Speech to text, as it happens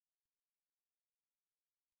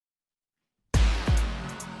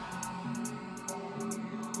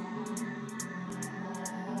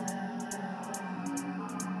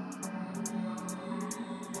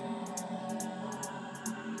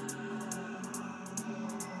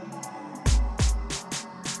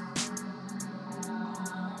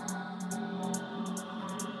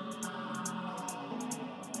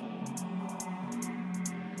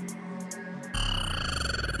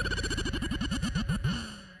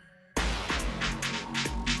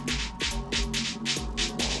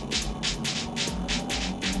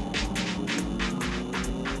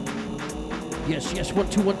Yes,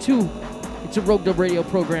 1212. It's a Rogue Dub Radio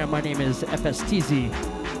program. My name is FSTZ.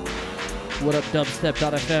 What up,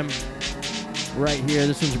 dubstep.fm? Right here.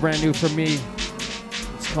 This one's brand new for me.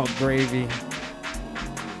 It's called Gravy.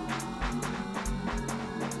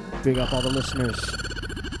 Big up all the listeners.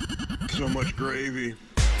 So much gravy.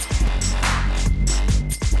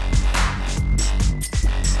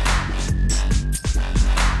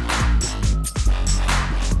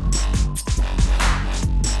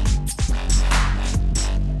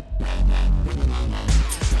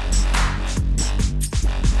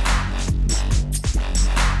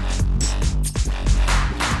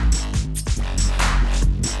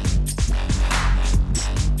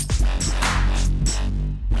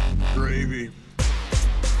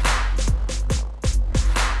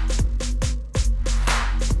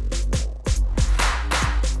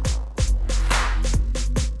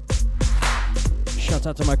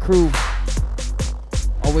 Out to my crew.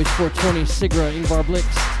 Always 420, Sigra, Ingvar Blix,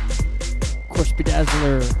 of course,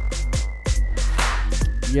 Bedazzler.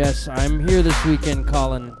 Yes, I'm here this weekend,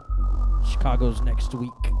 Colin. Chicago's next week.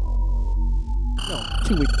 No,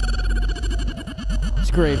 2 weeks. It's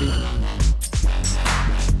Gravy.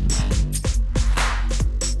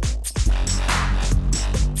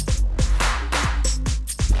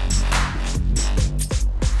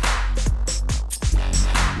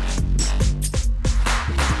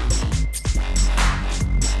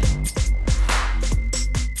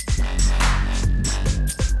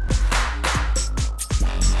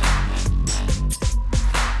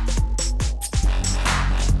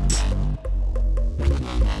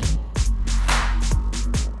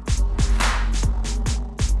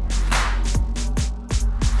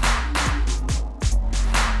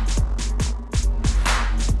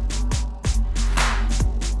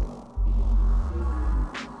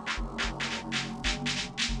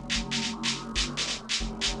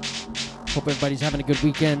 Hope everybody's having a good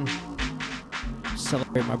weekend.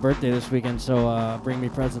 Celebrate my birthday this weekend, so bring me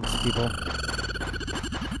presents, people.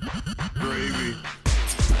 Gravy.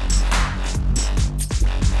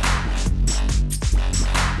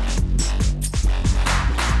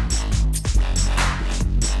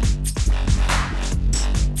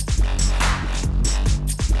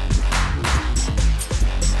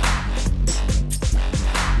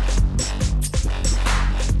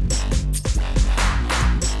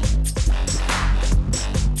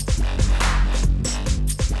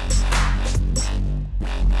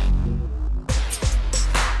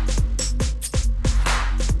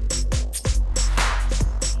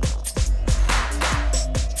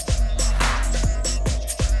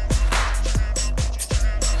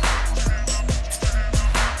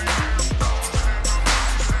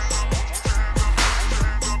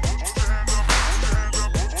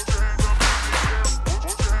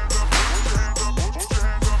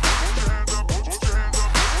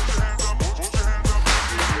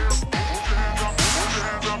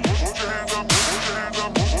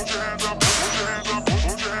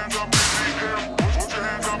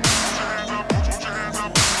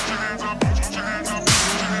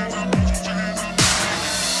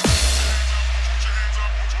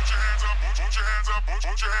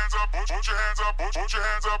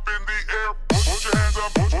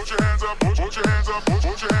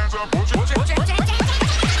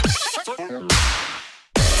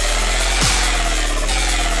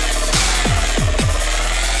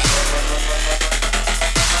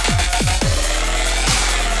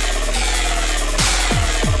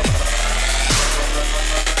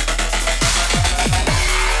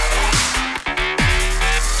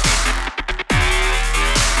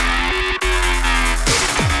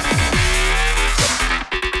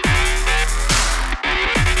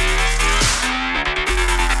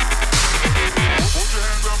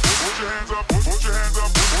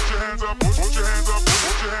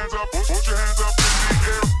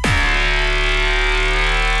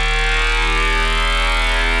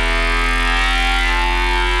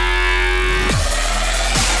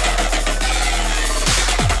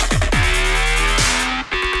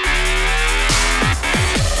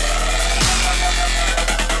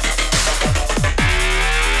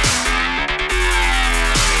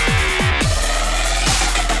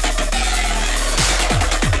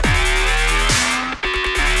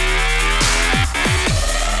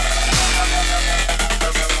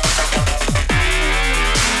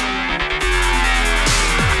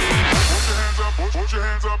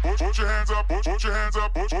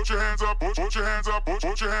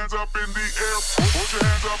 Put your hands up in the air.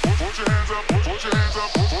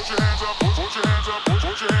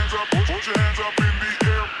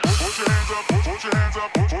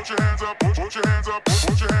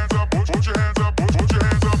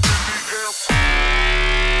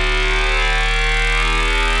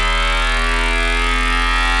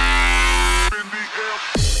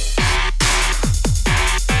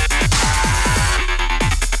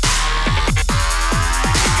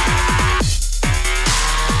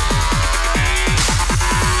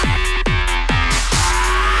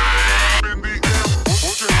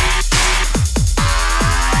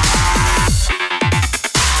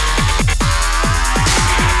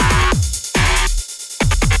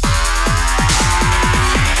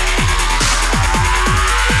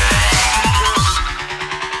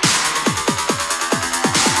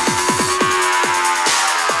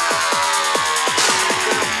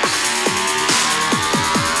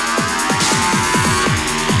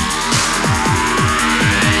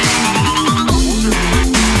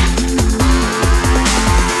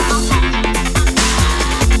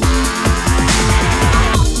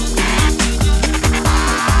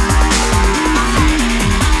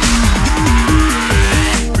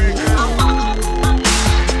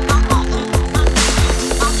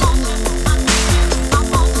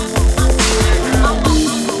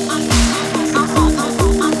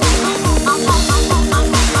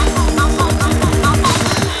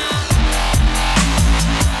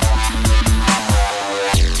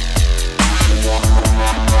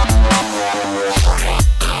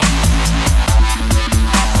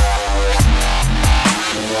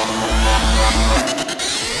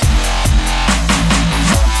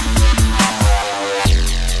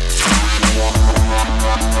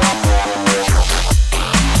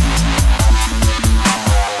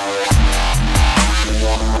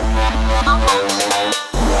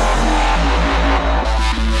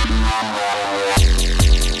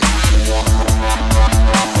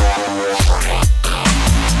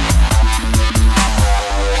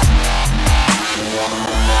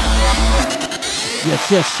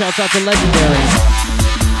 Yes. Shouts out to Legendary.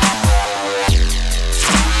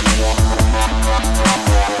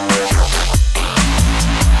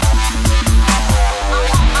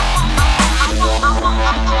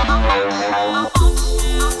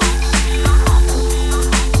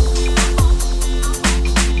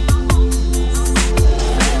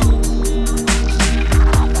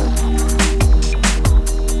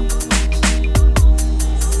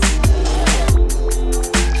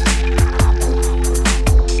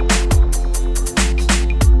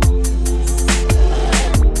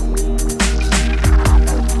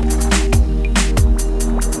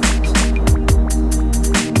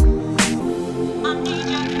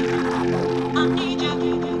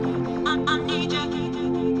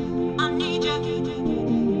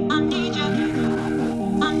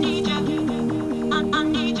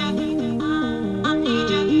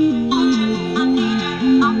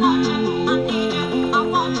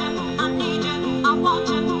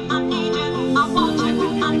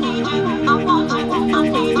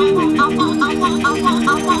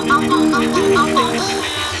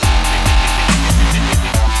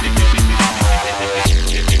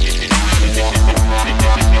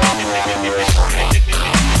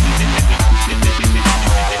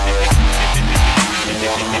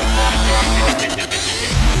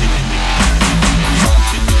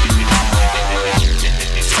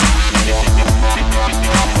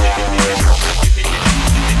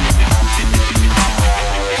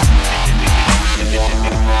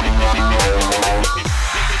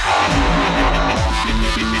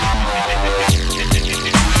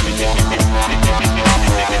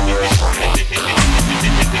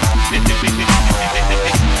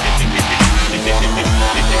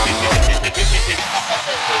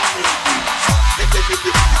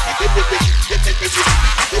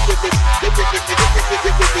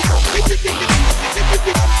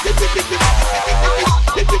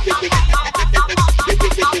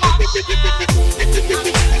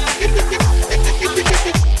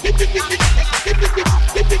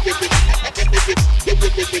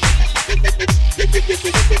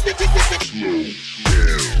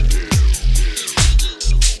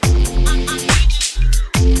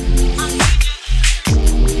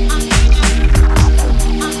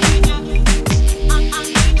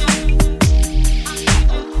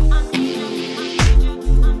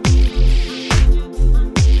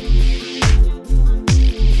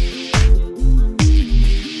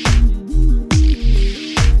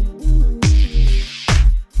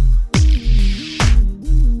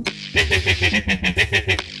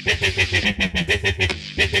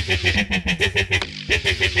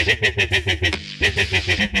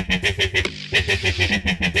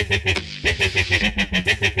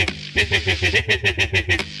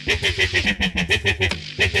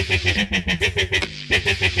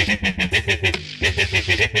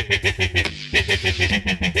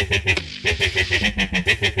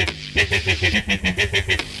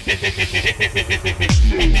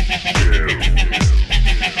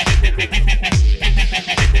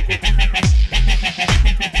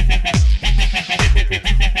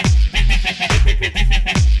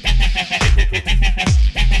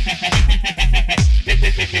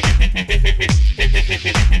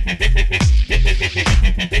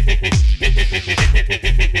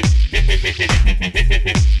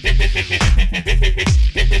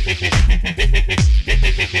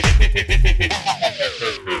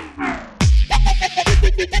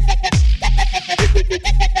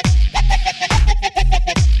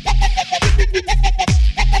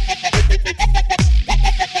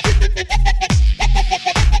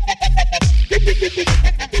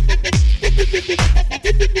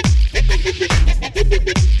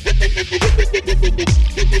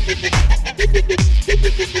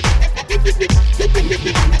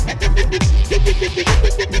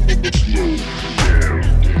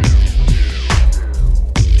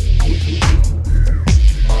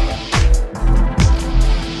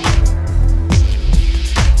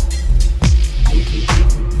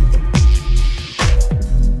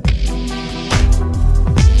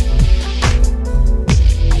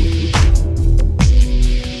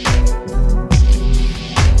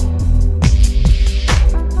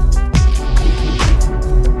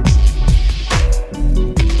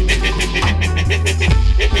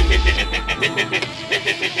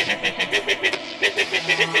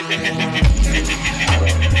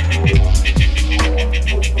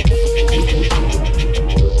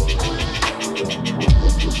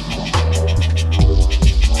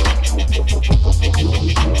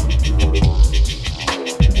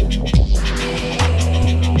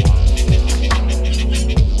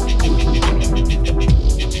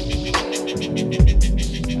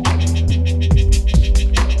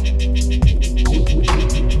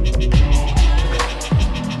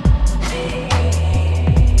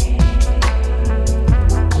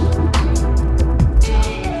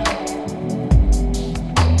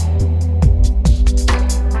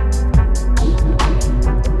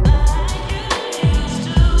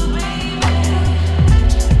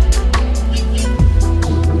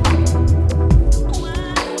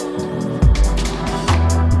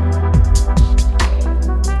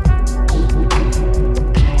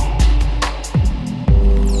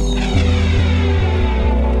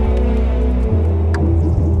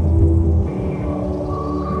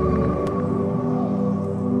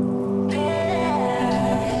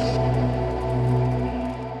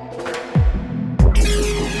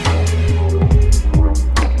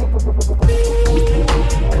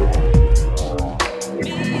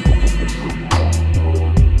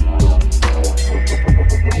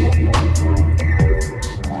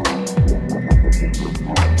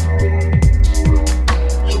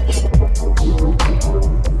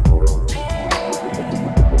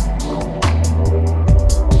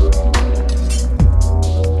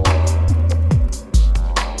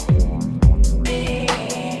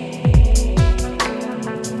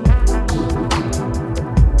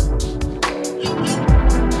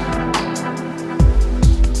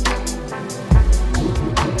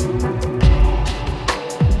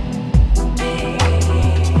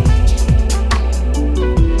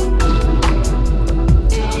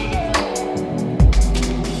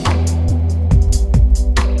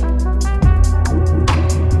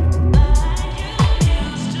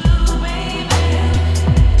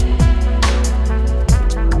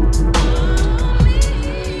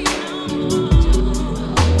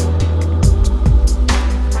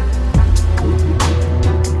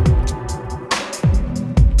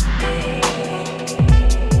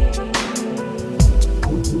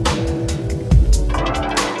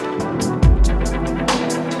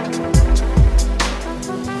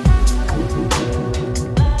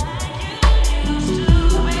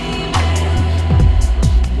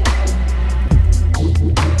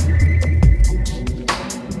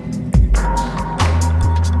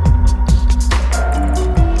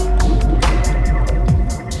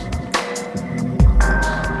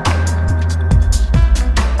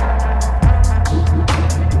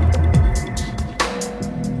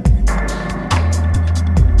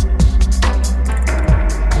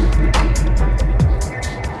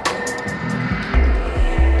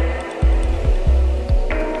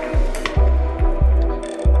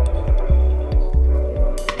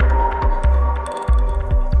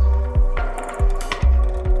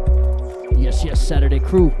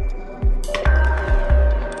 crew.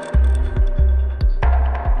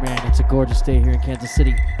 Man, it's a gorgeous day here in Kansas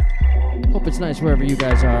City. Hope it's nice wherever you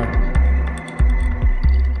guys are.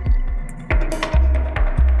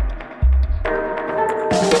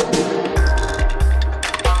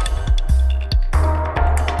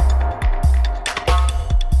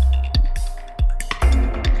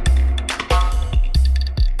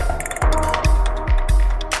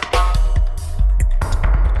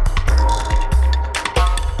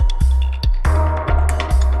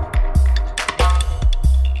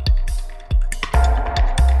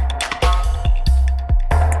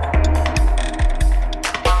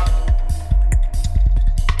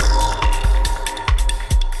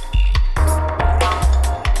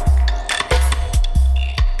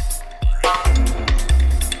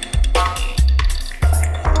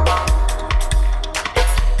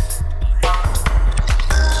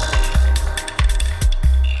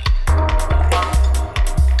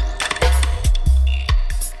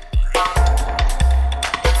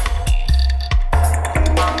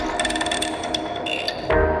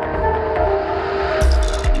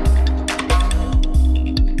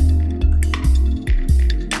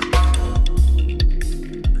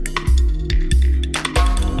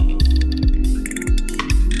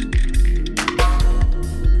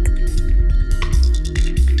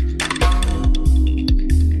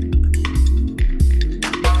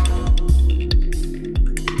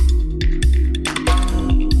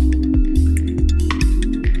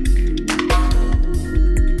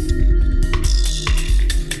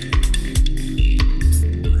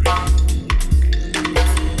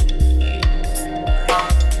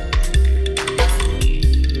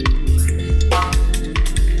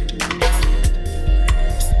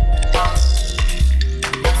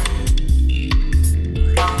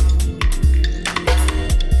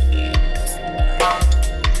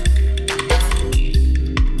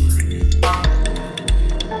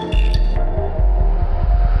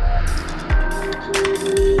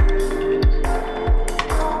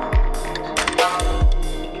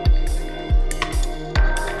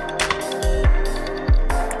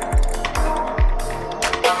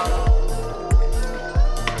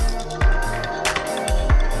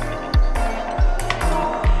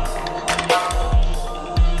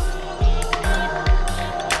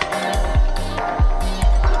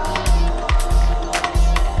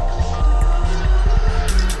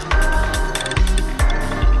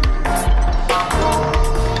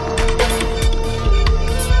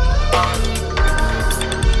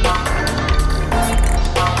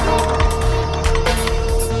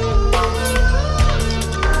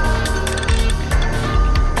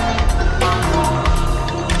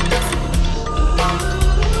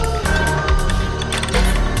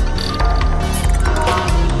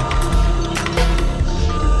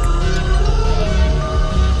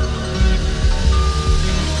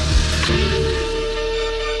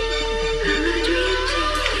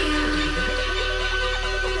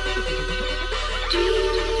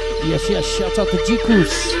 Yes, shouts out to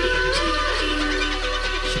G-Cruise,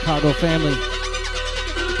 Chicago family.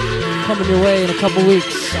 Coming your way in a couple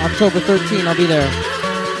weeks. October 13, I'll be there.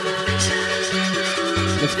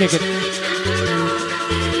 Let's kick it.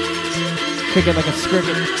 Kick it like a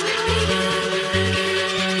scricket.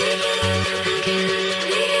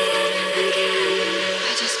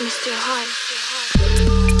 I just missed your heart.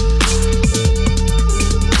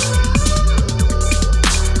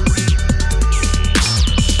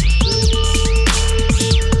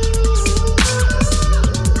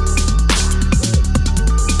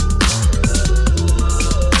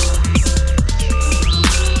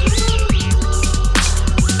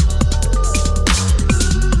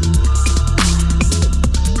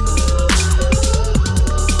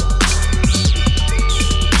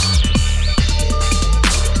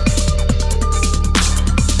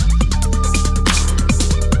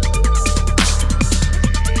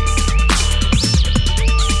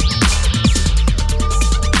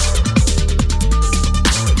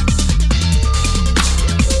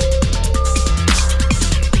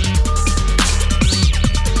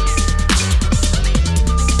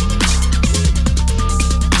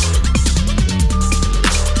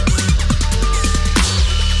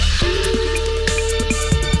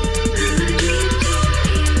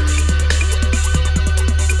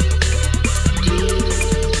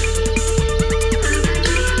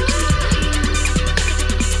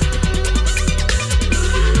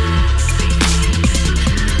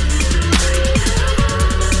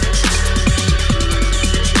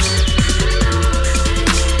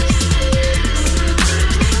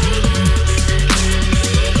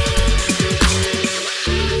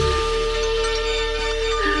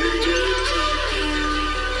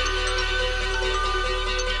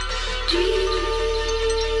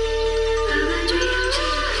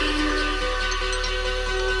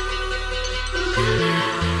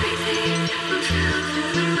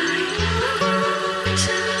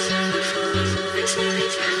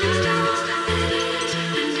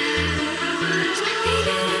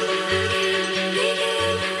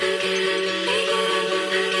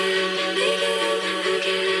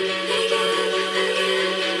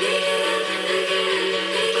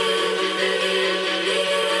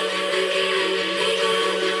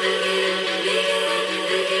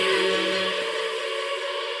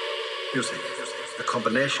 Music, a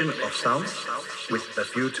combination of sounds with a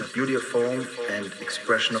view to beauty of form and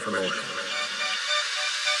expression of emotion.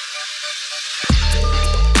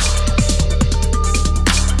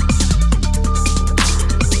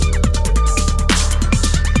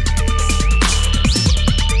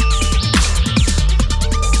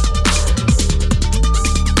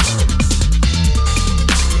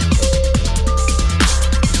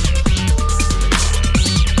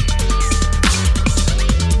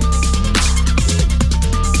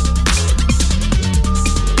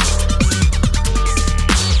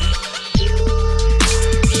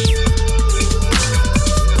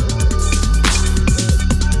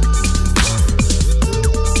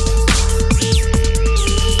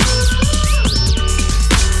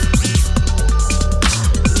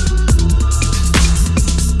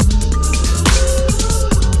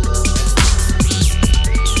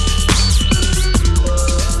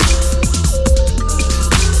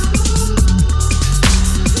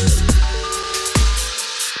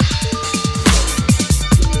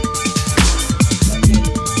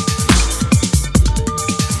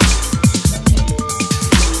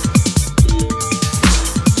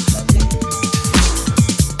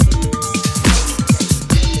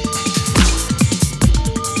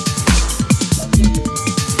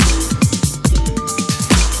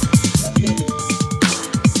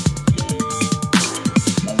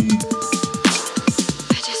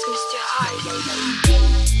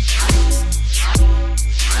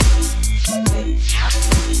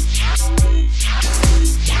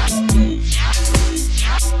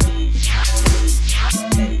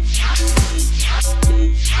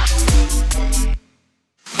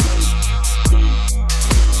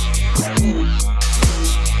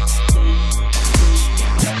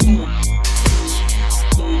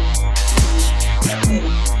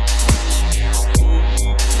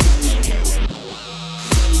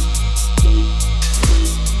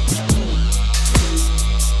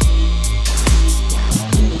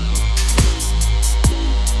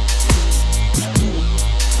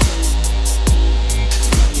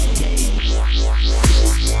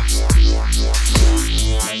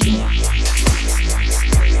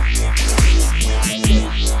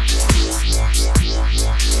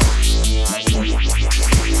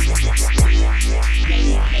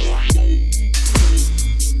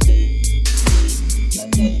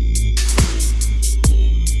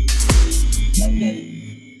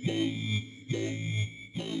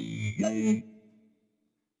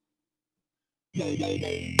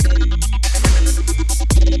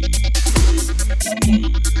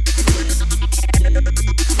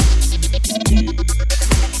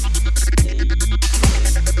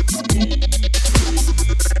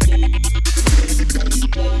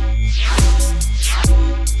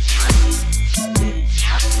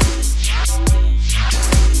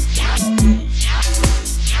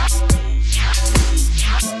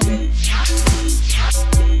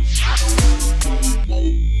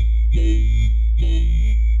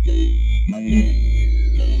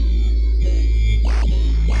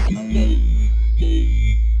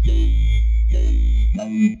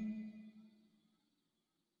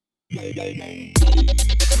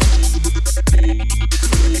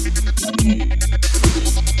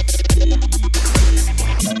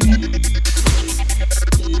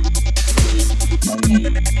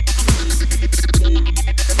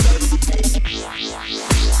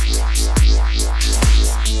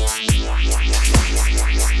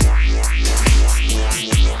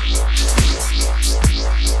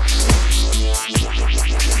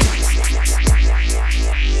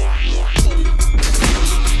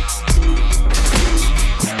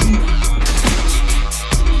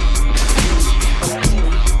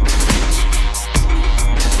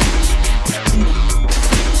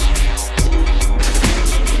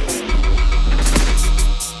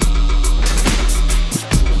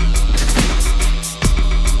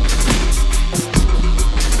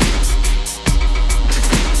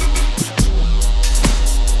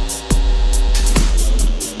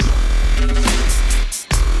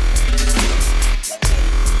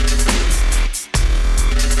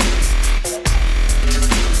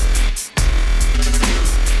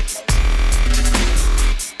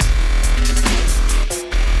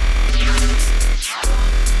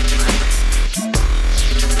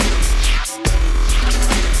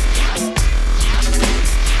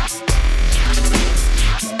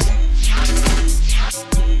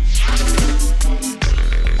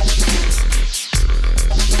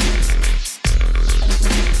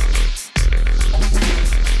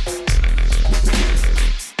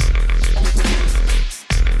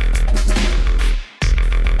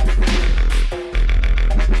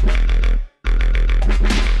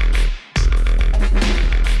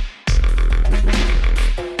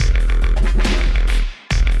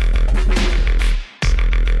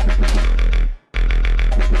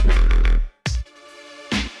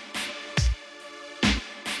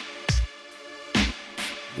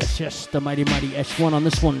 Yes, the mighty Esh1 on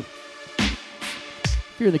this one.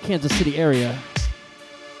 If you're in the Kansas City area,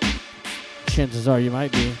 chances are you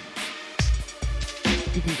might be.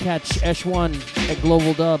 You can catch Esh1 at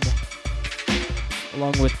Global Dub,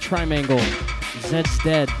 along with Trimangle, Zed's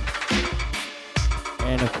Dead,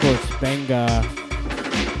 and of course Benga,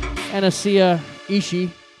 Anasia,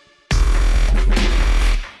 Ishii.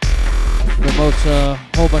 Promotes a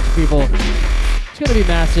whole bunch of people. It's gonna be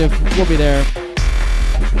massive. We'll be there.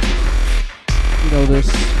 You know this.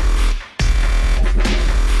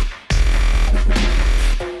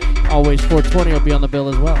 Always 420 will be on the bill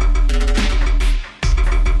as well.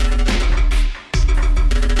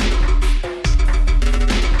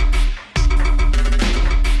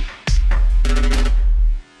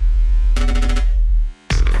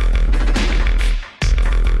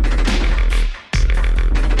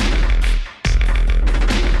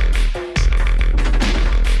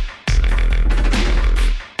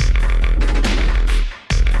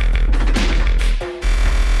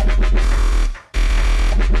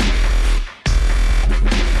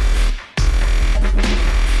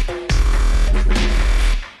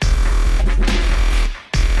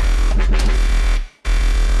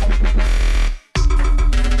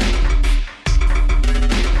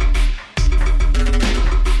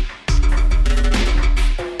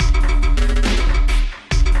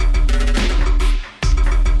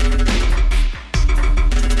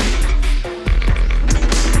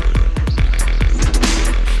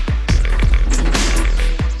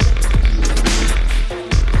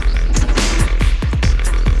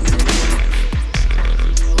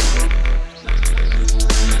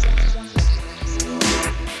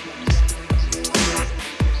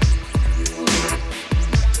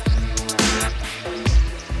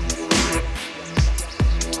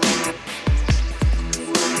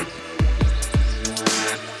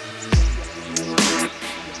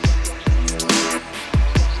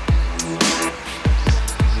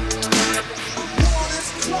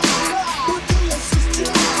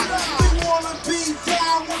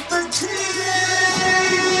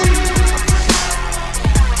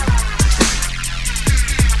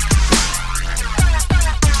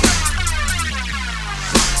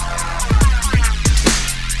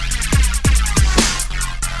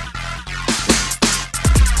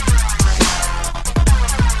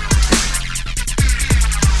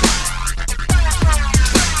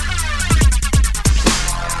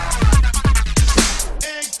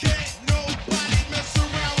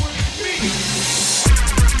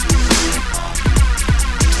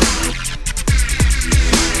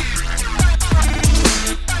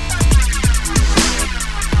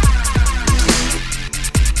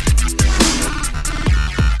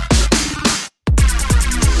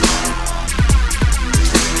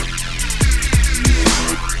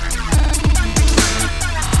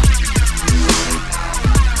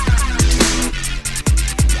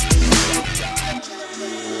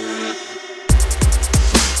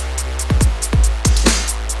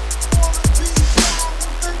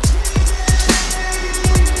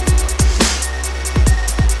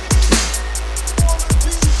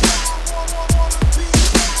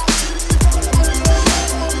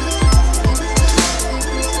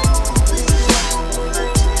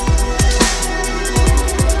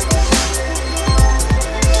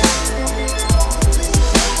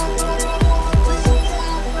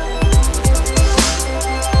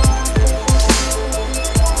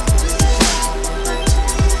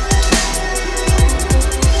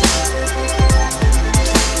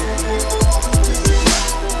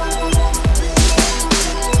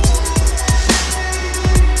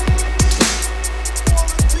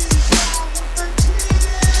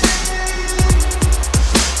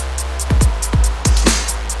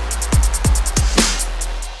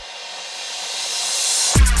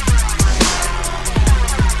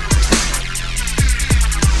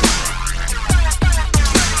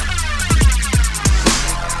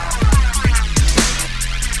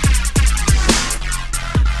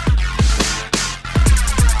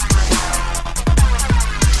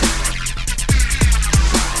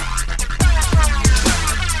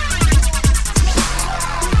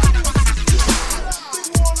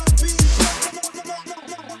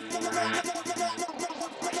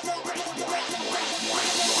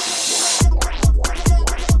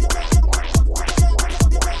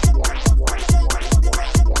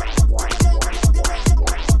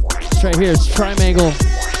 Right here is Trimangle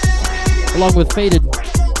along with Faded.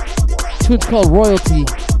 Tune's called Royalty.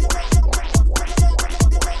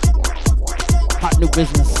 Hot new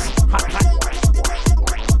business. Hot, hot.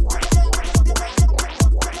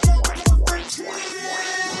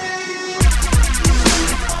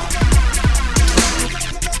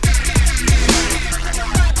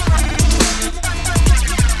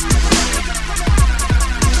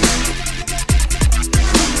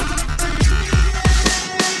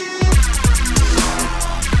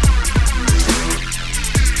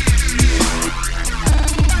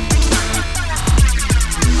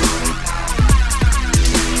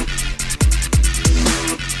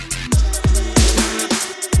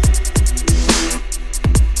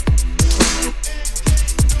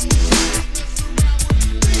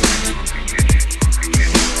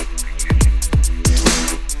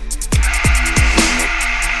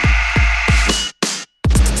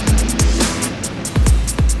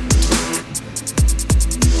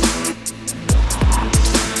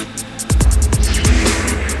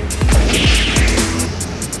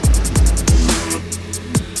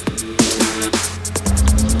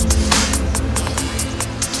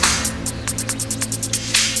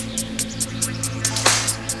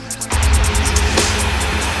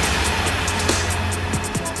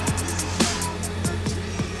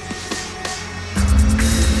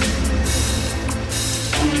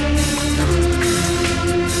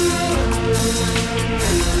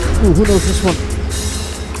 Ooh, who knows this one?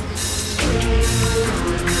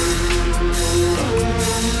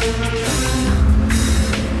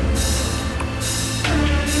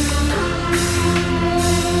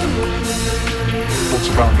 What's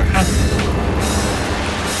about to happen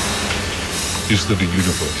is that a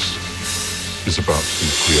universe is about to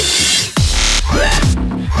be created.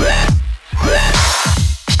 That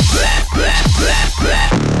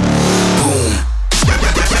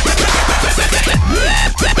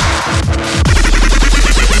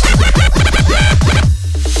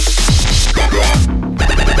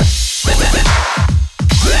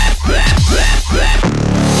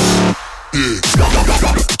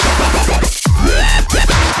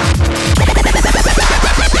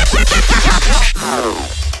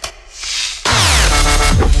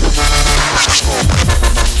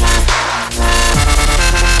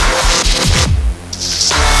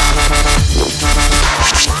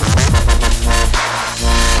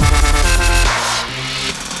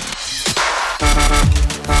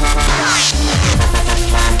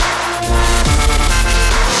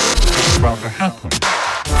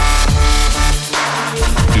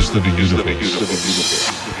the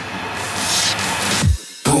universe.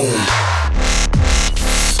 Boom.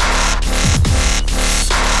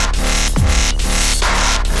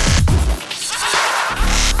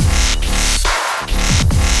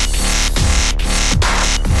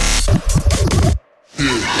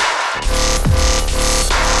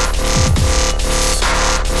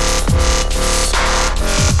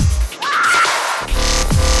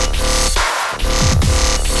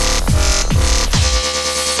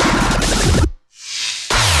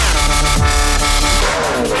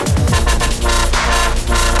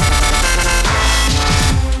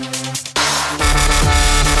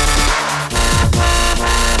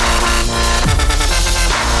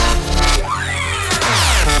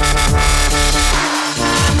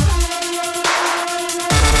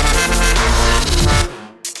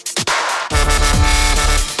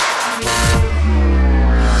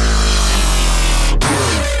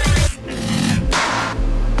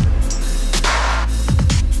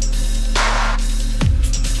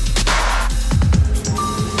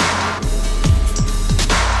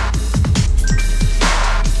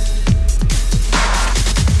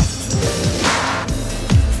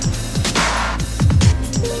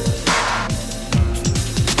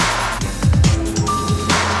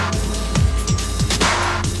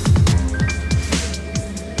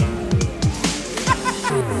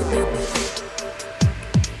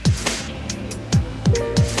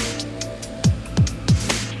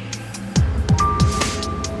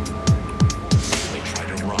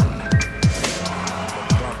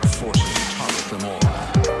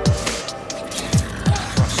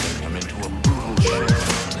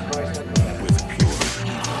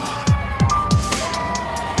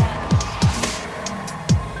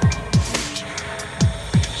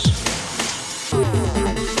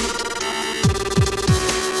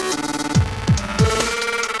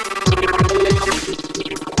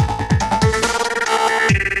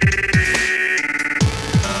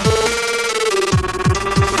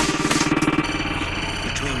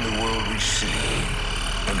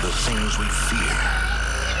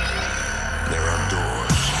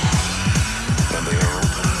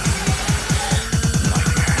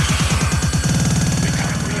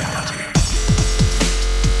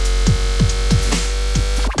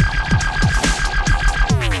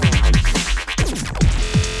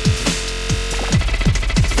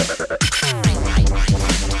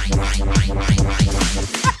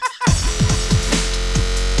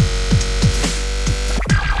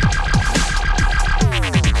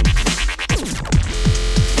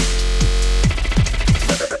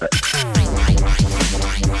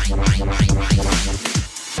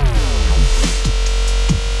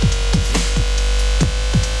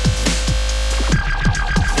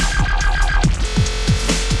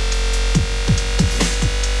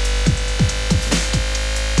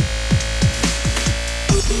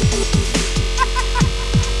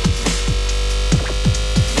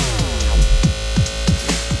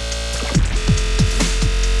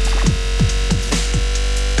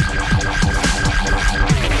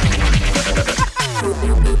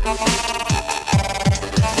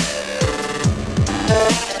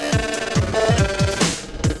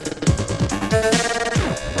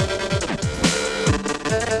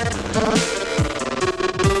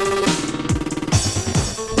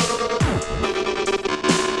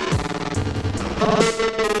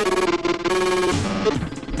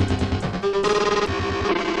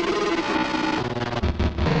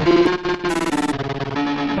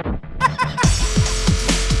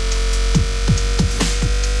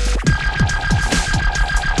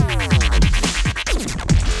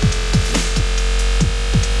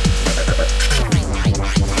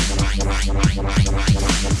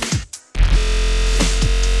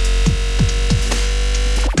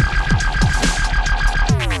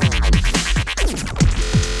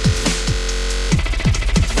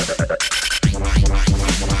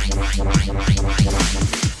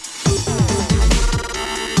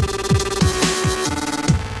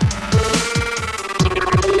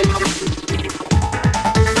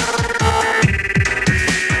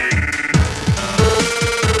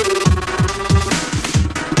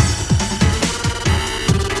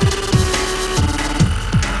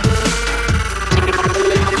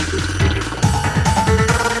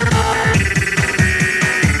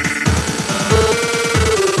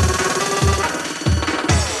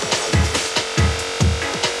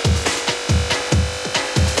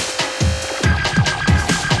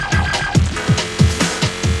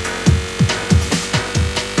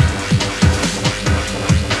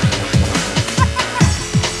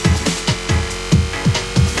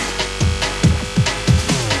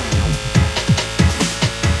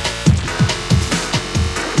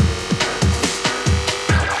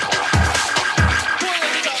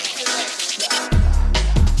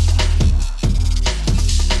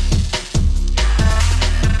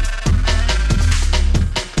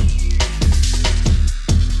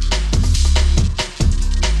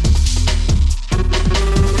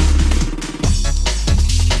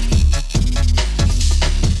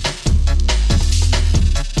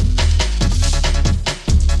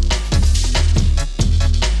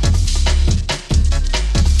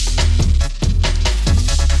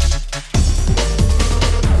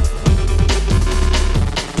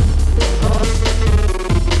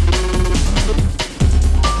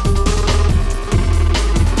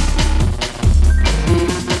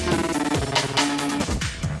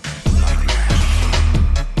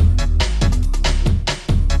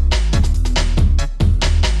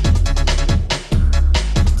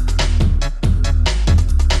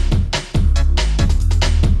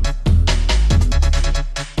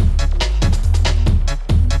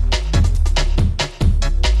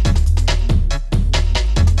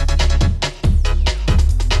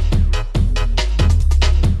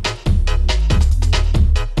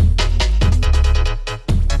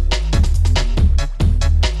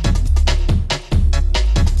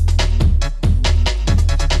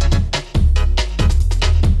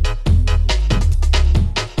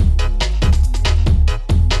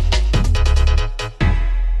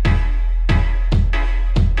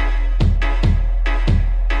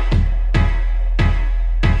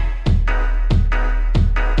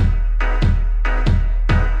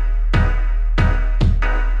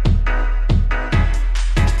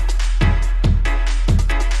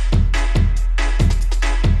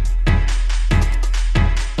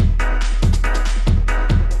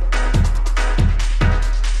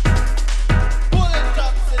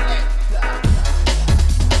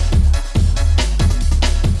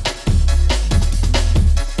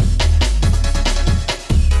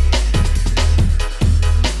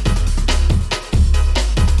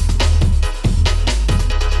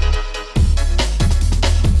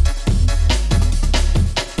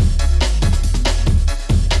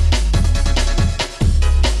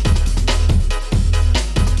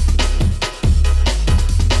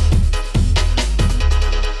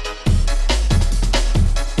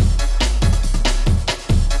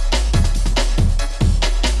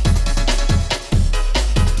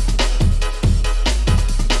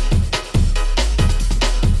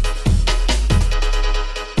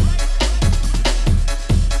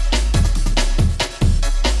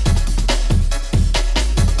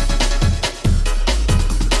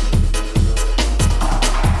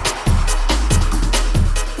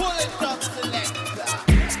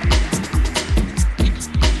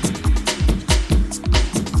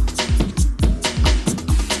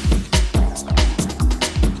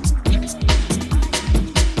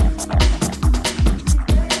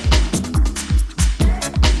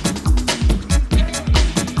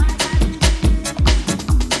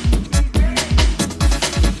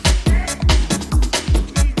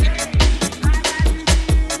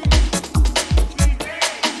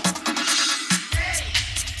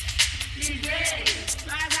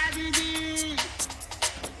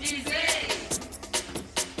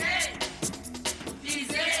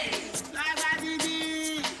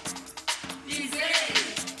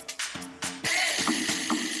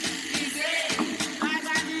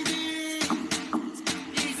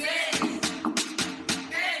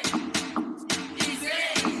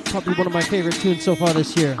 Probably one of my favorite tunes so far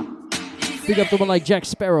this year. Big up to one like Jack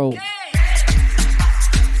Sparrow.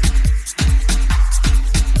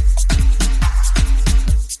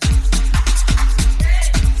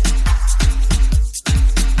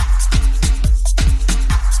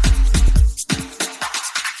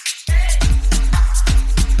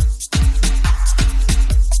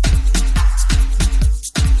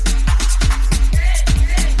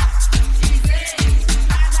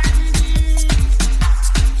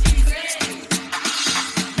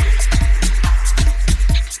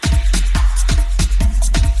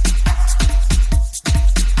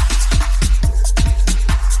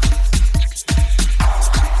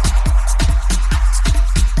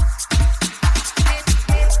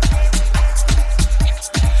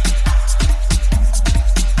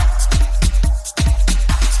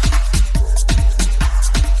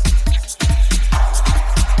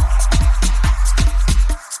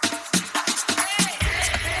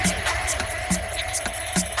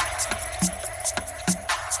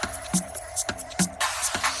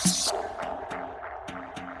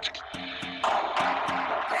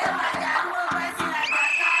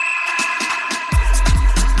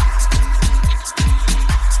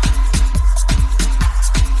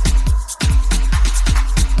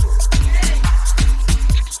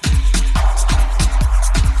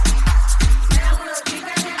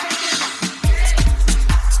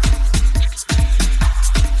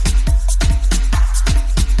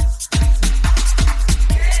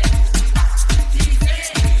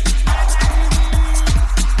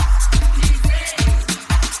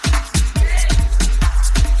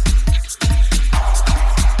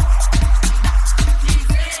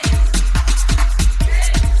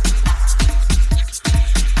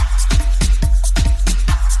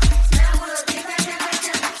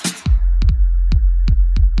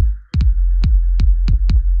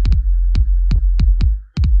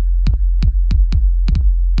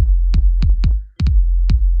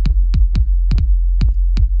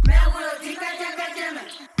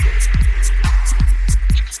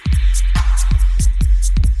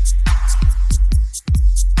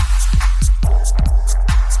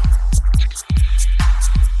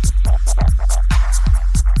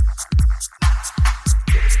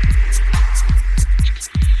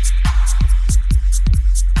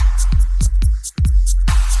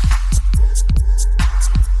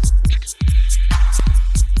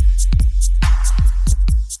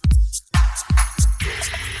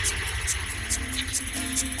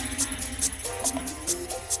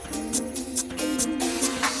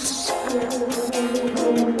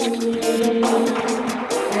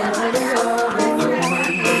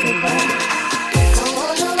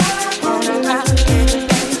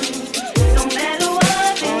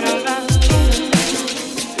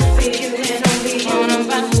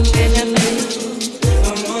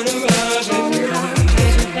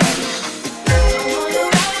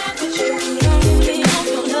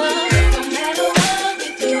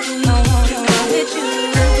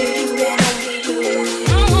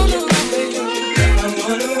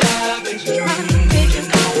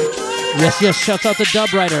 Yes, shouts out to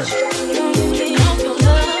Dub Rider.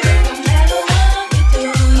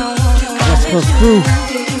 West Coast crew.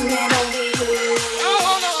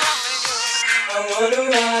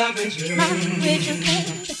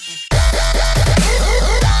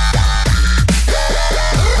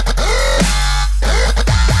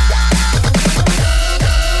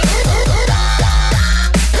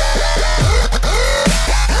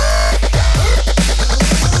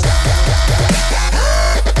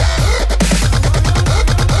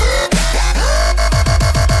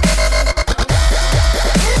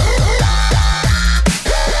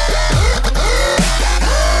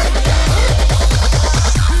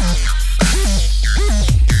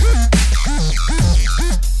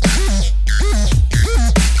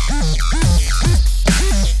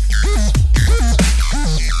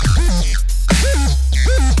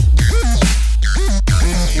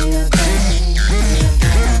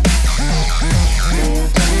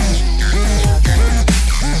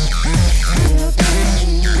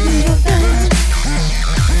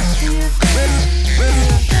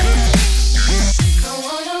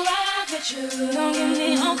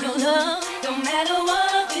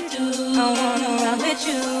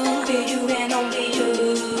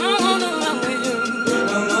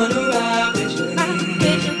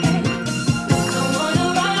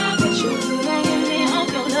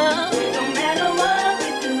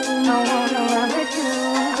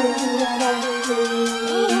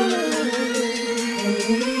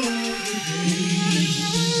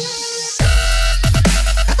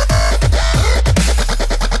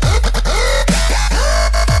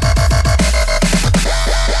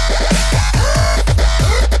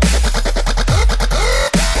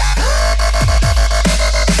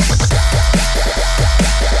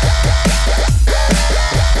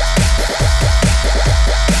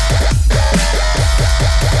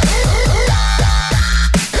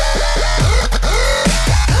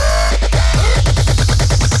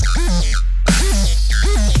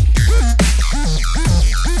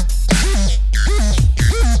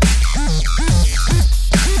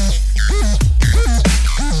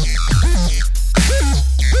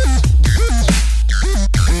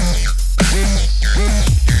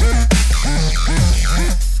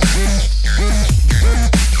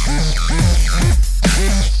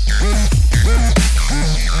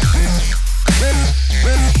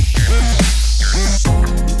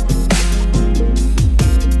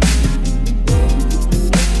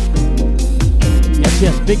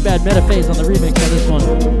 Yes, Big Bad Metaphase on the remix on this one.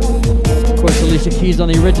 Of course, Alicia Keys on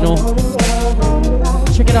the original.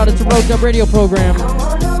 Check it out, it's a Rogue Dub radio program.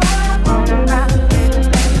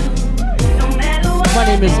 My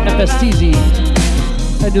name is FSTZ,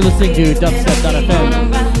 and you're listening to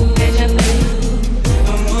dubstep.fm.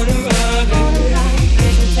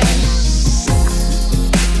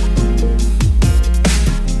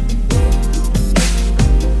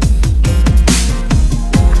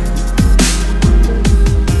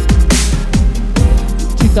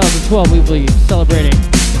 2012, we will be celebrating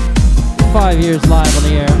 5 years live on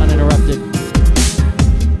the air, uninterrupted.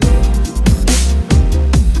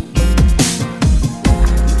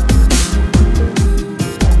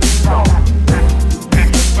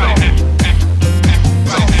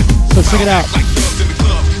 So check it out.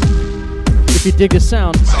 If you dig this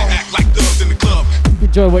sound,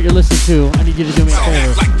 enjoy what you're listening to, I need you to do me a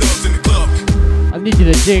favor. I need you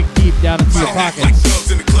to dig deep down into your pockets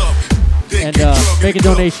and make a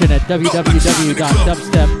donation at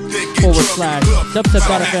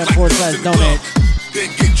www.dubstep.fm/dubstep.fm/donate.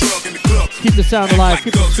 Keep the sound alive,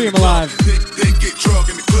 keep the stream alive.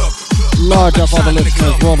 Large up all the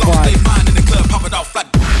listeners worldwide.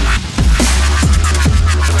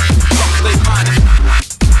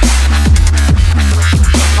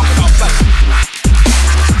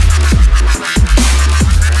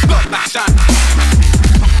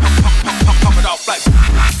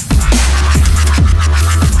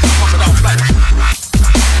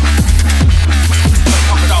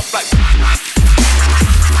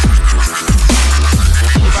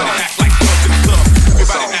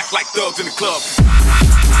 In the club.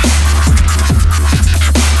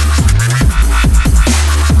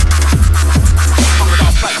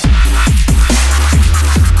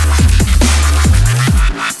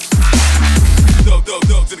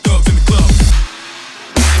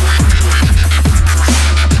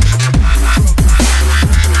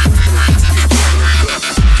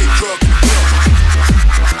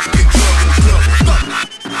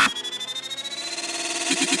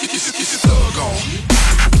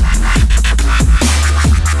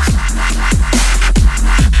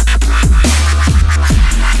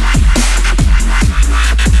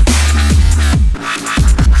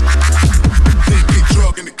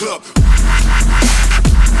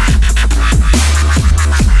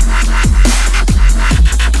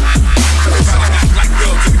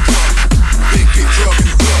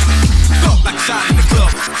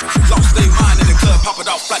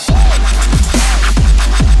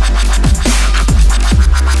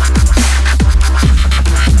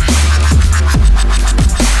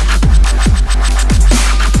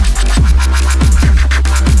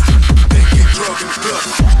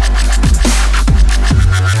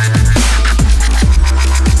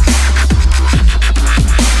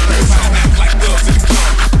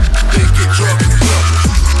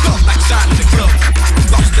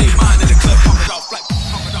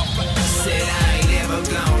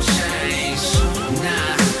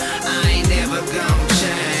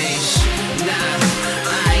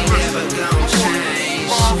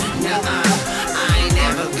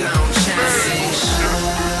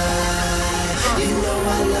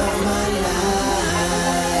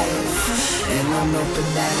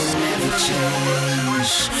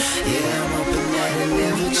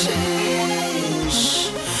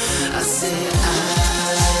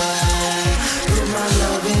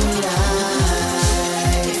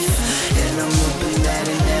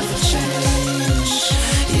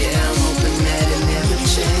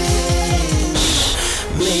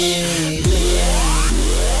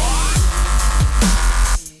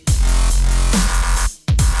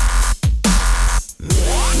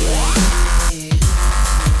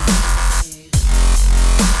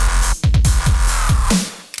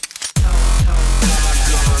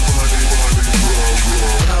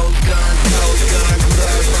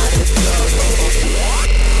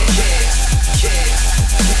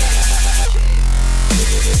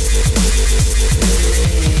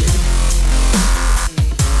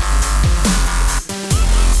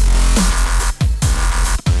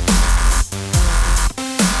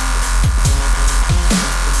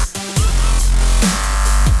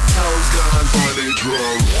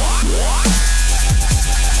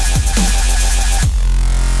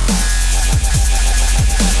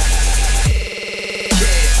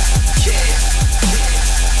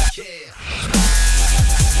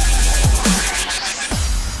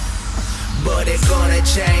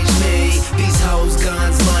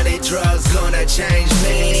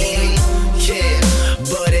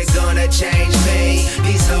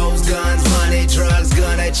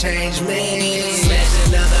 Change me. Smash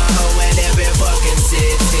another hoe in every fucking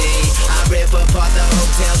city. I rip apart the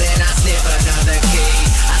hotel, then I sniff another key.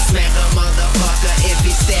 I smack a motherfucker if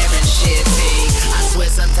he's staring shitty. I swear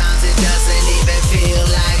sometimes it doesn't even feel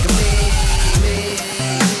like me.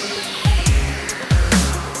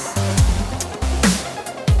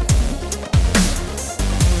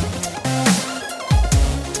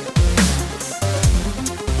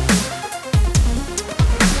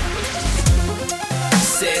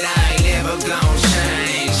 Said I ain't never gon'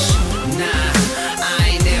 change. Nah, I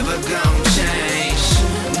ain't never gon' change.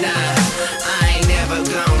 Nah, I ain't never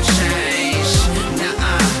gon' change. Nah,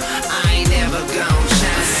 I ain't never gon'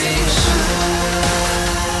 change.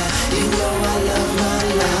 You know I love my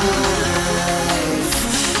life,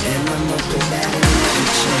 and I'm hoping that it never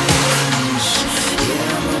change.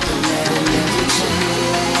 Yeah, I'm hoping that it never change.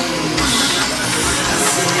 I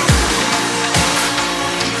said, you know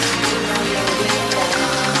I love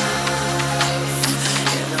my life,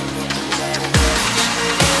 and I'm hoping that it never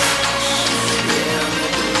change. Yeah, I'm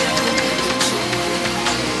hoping that it never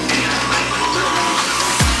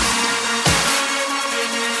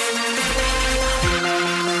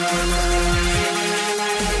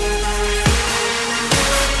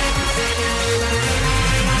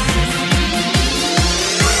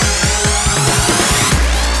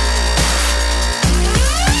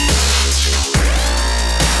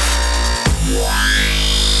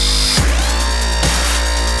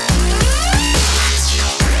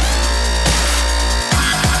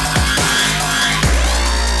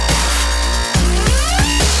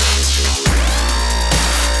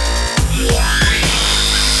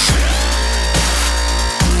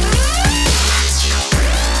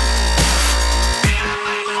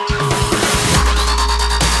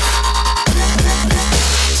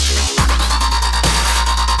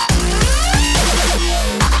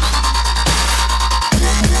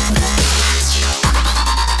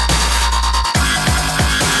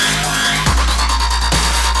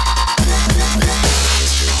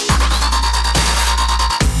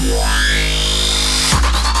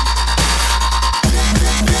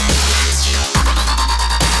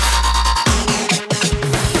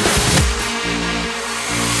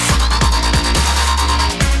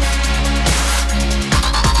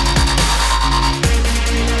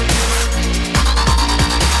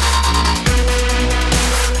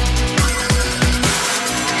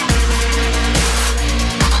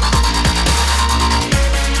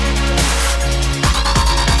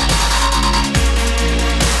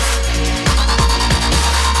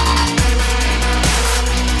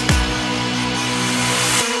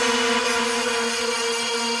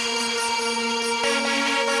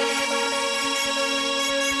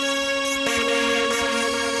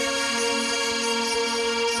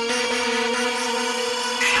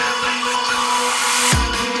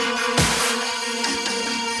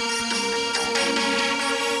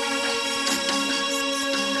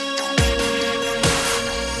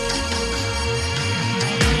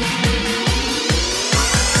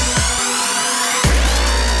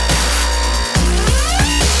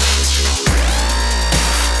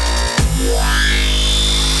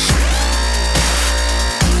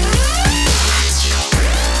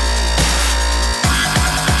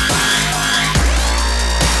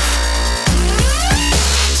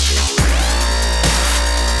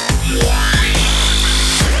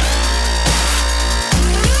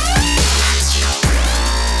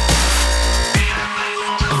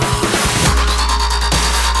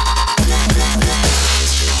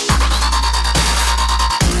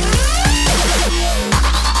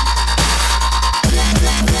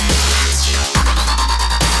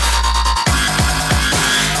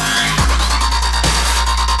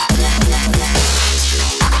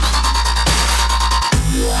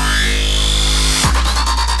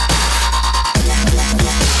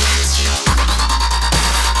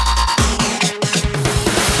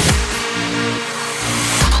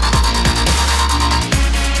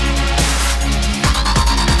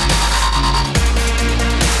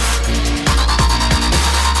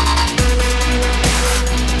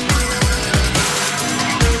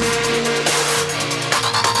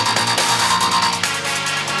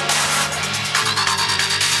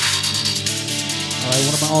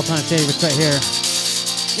all-time favorites right here.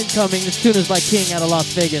 Incoming, this tune is by King out of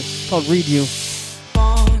Las Vegas. It's called Read You.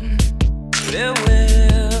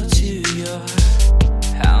 Farewell to your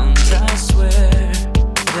hounds, I swear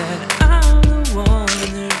that I'm the one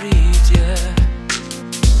that reads you.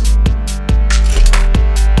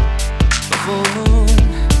 Full moon,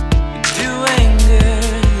 do anger,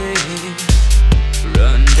 yeah.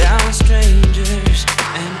 Run down strangers,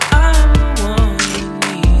 and I'm the one that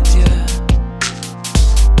needs you.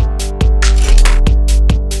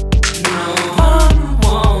 No, I'm the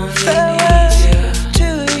one that needs you.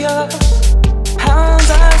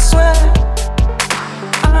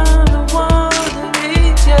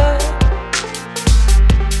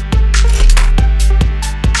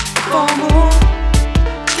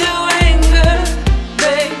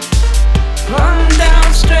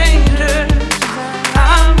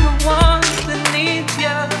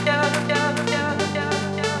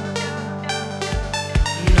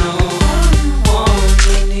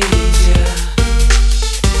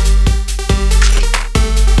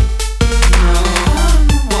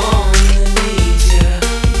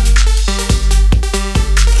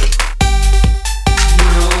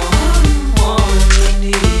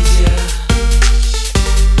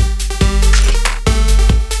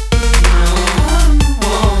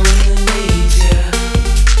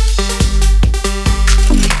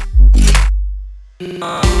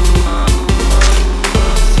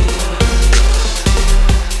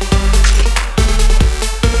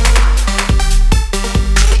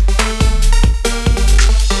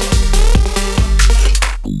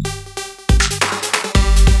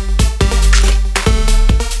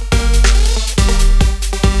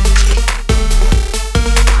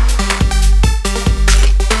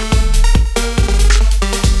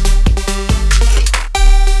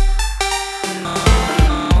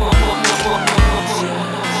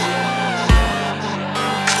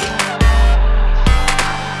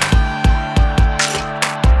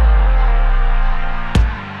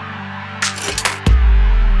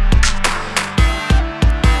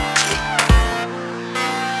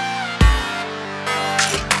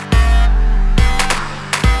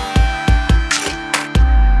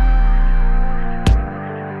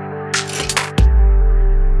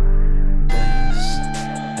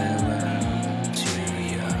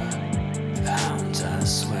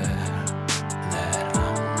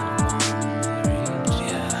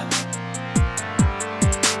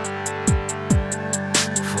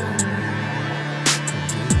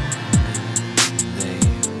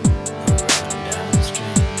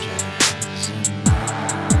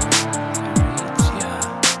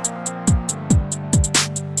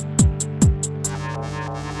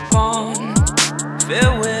 upon.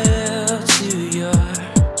 Farewell to your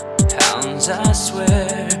hounds, I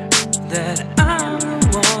swear that I'm the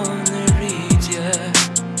one that reads you.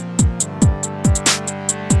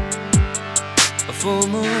 A full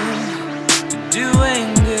moon, do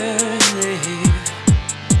anger, they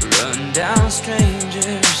run down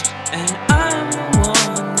strangers, and I'm the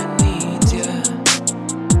one that needs you.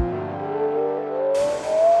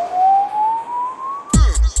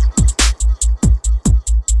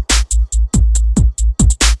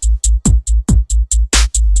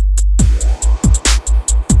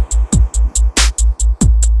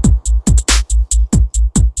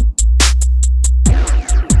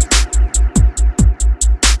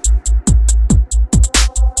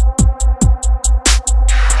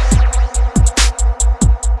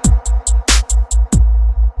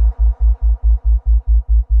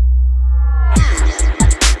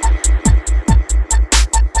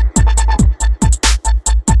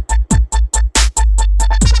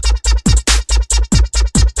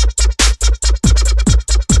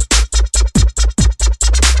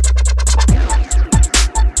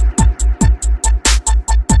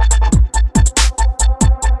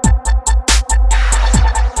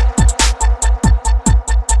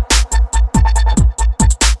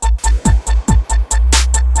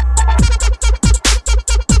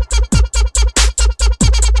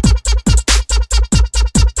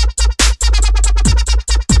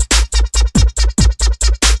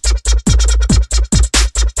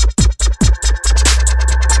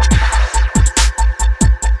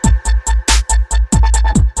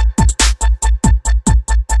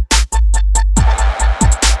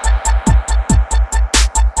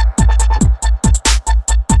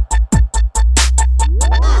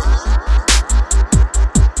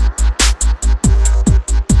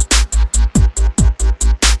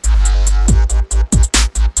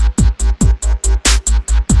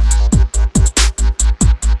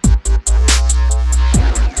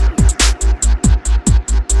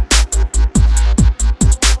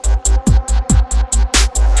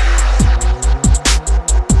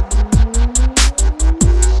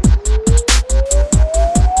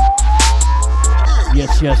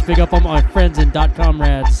 Yes, big up on my friends in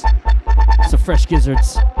 .comrades. It's the Fresh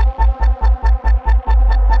Gizzards.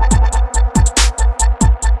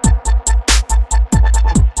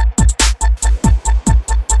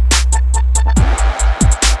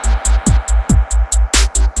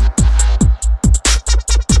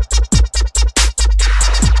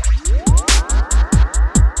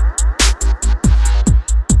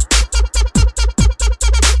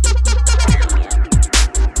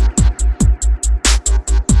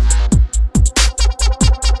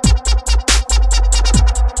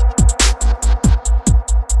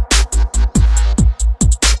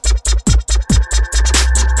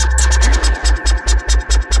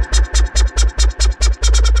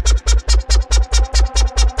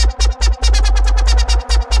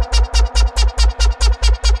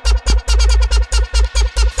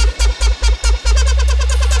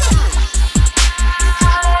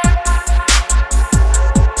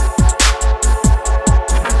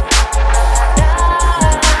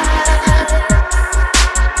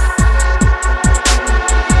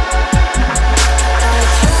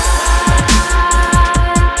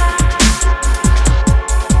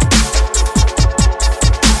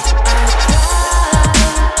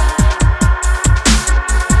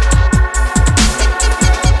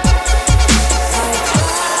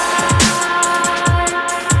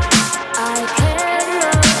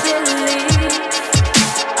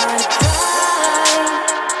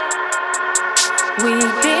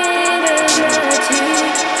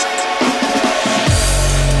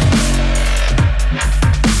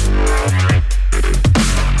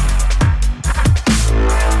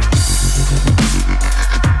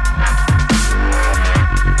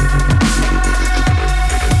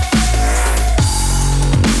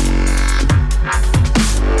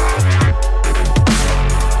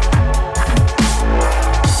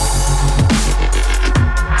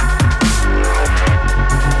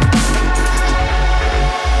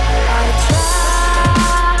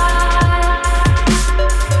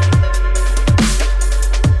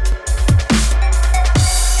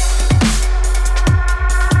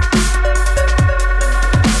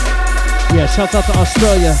 Shouts out to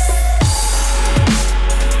Australia.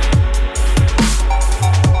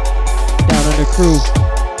 Down Under crew.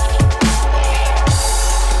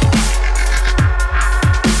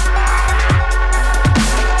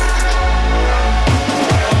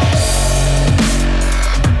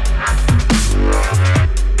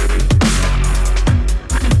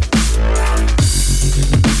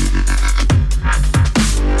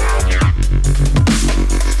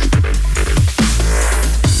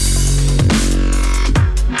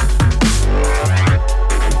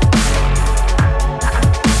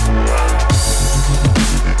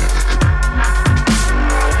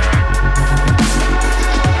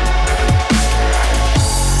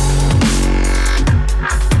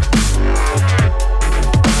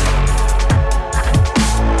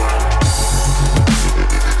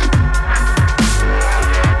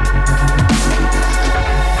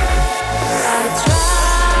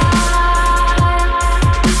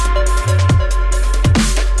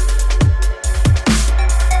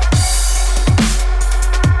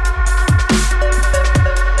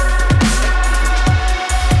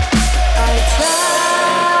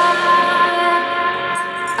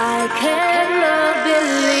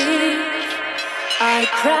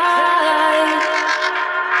 tried.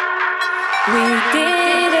 We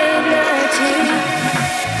didn't achieve.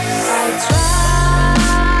 I tried.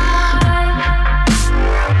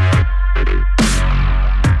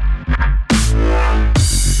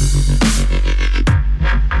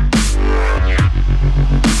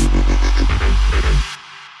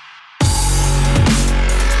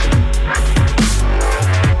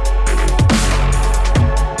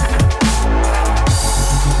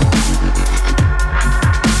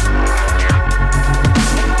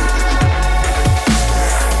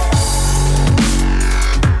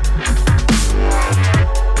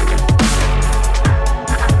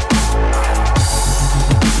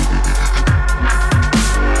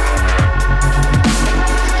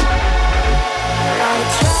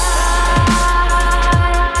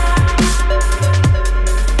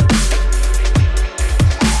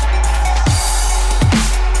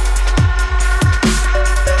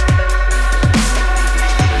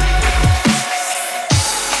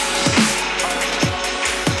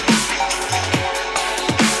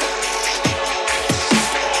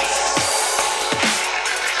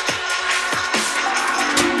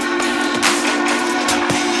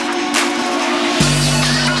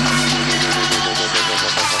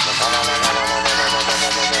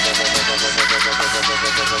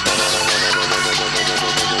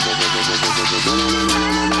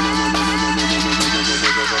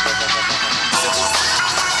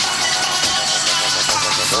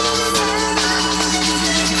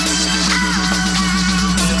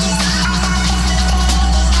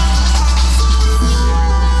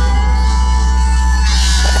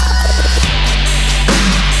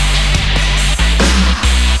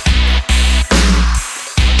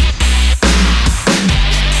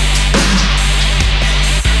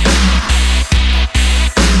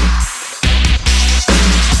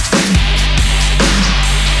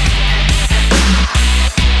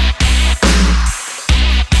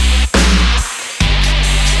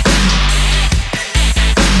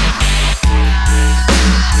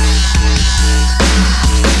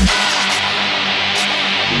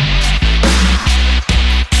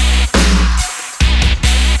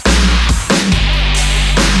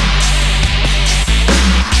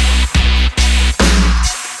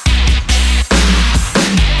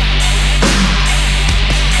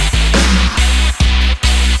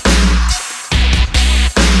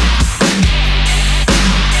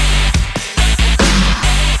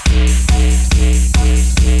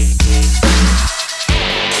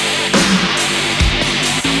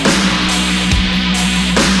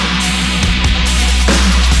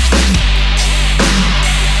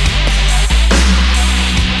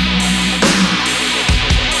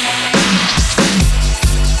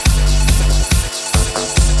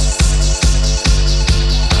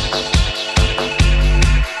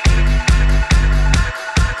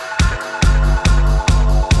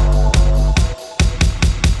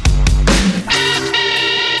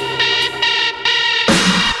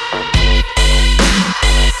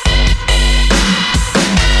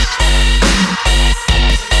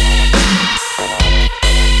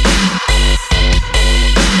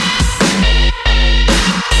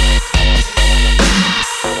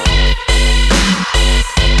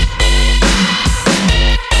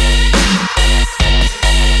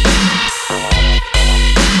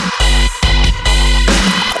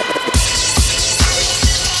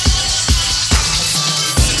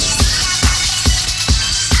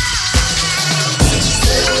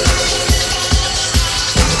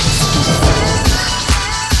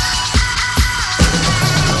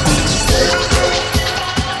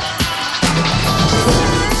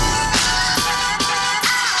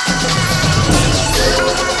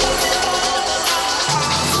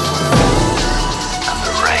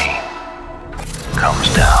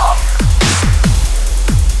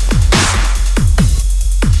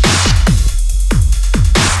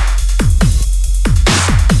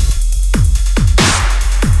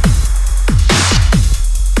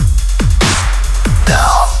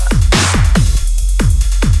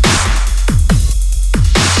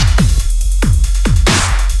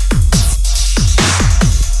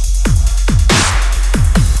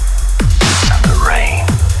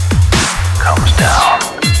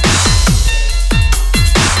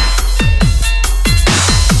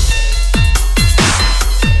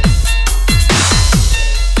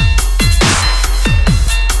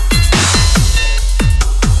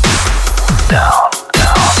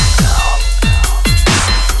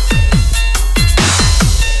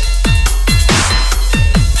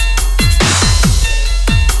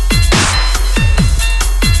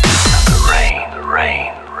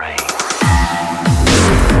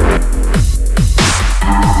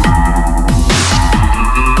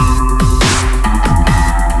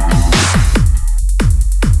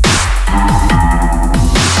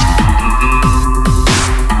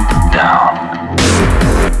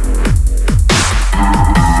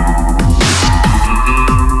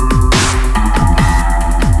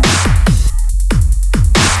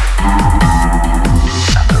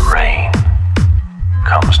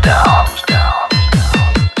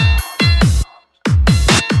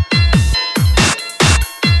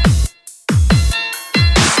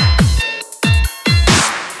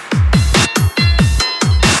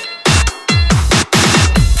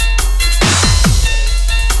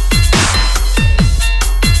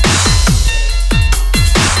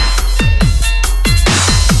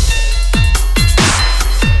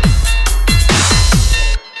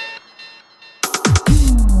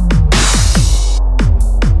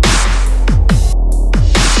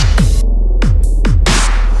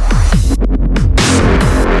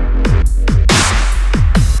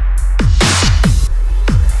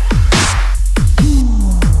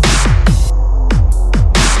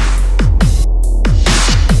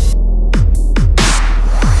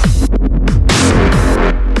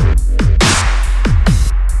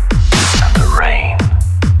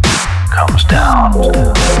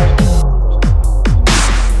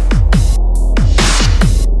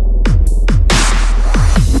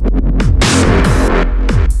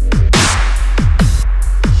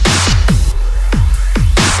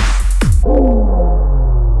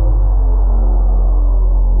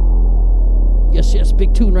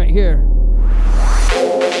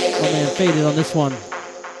 this one.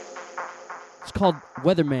 It's called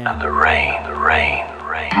Weatherman. And the rain, the rain, the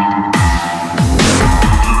rain.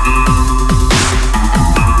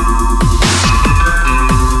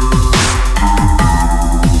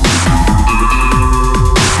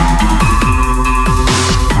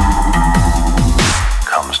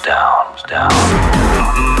 Comes down.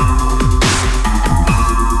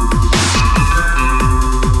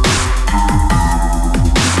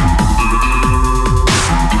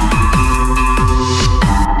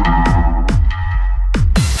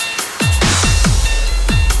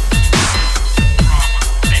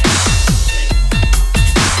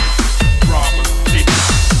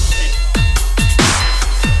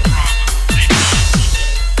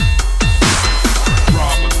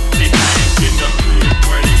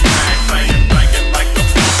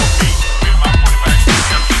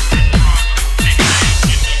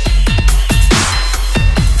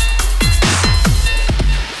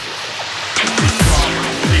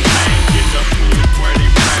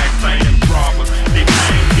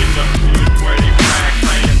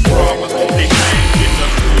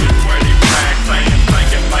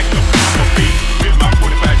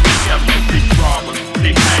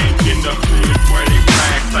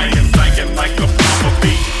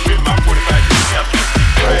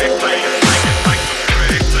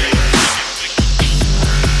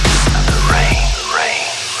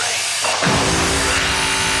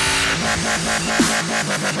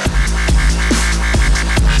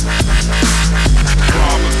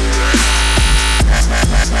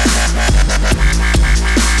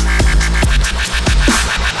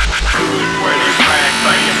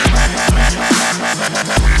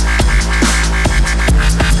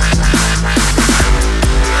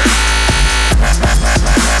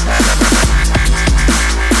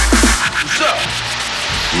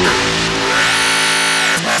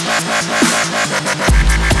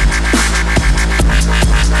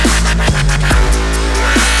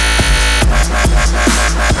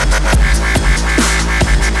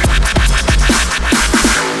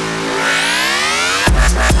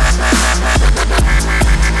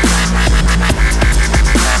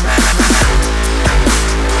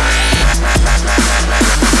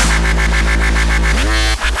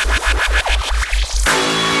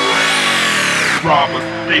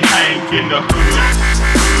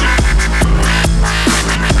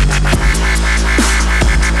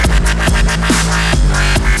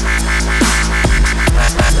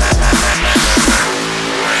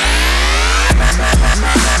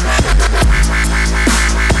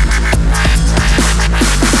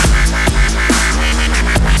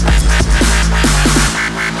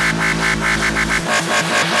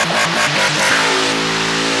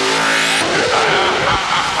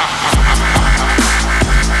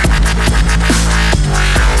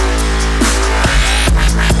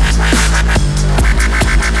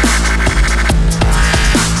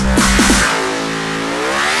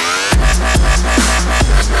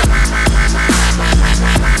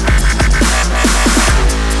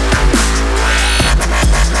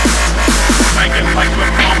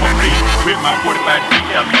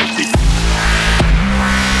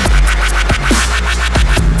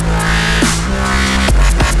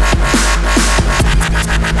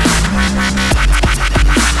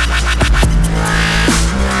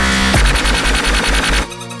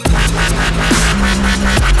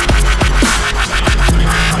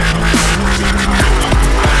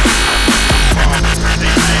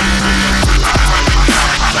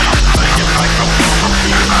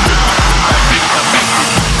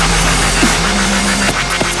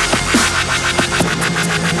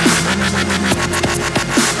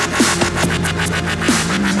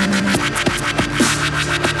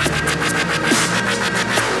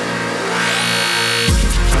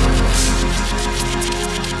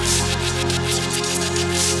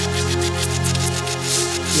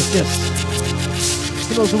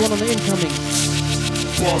 The one on the incoming.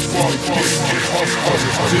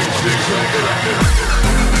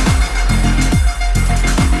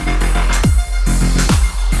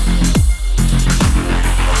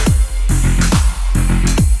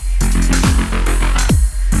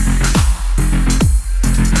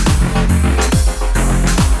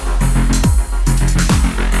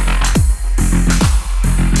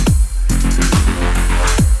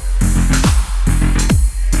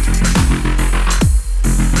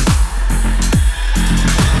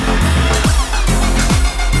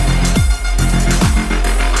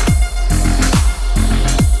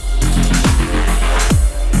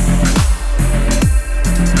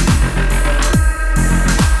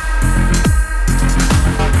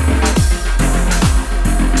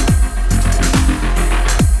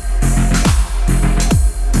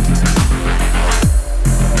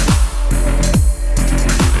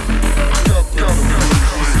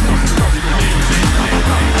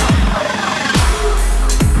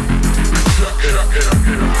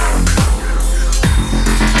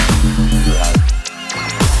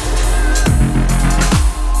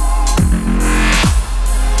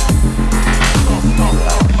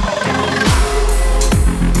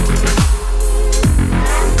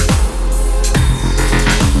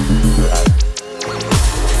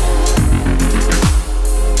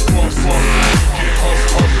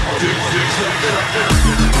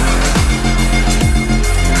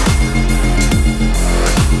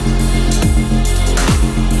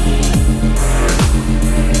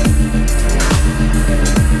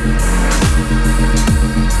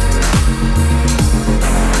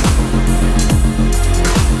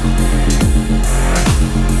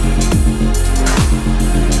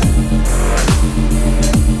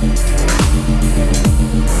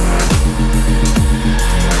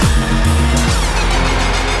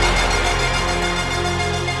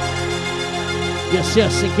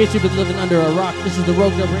 Yes. In case you've been living under a rock, this is the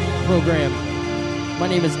Rogue Dub Radio program. My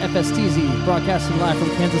name is FSTZ, broadcasting live from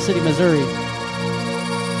Kansas City, Missouri.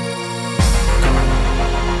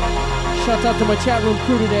 Shout out to my chat room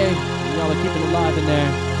crew today. Y'all are keeping it live in there.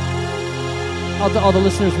 Out to all the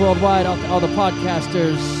listeners worldwide, out to all the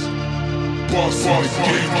podcasters.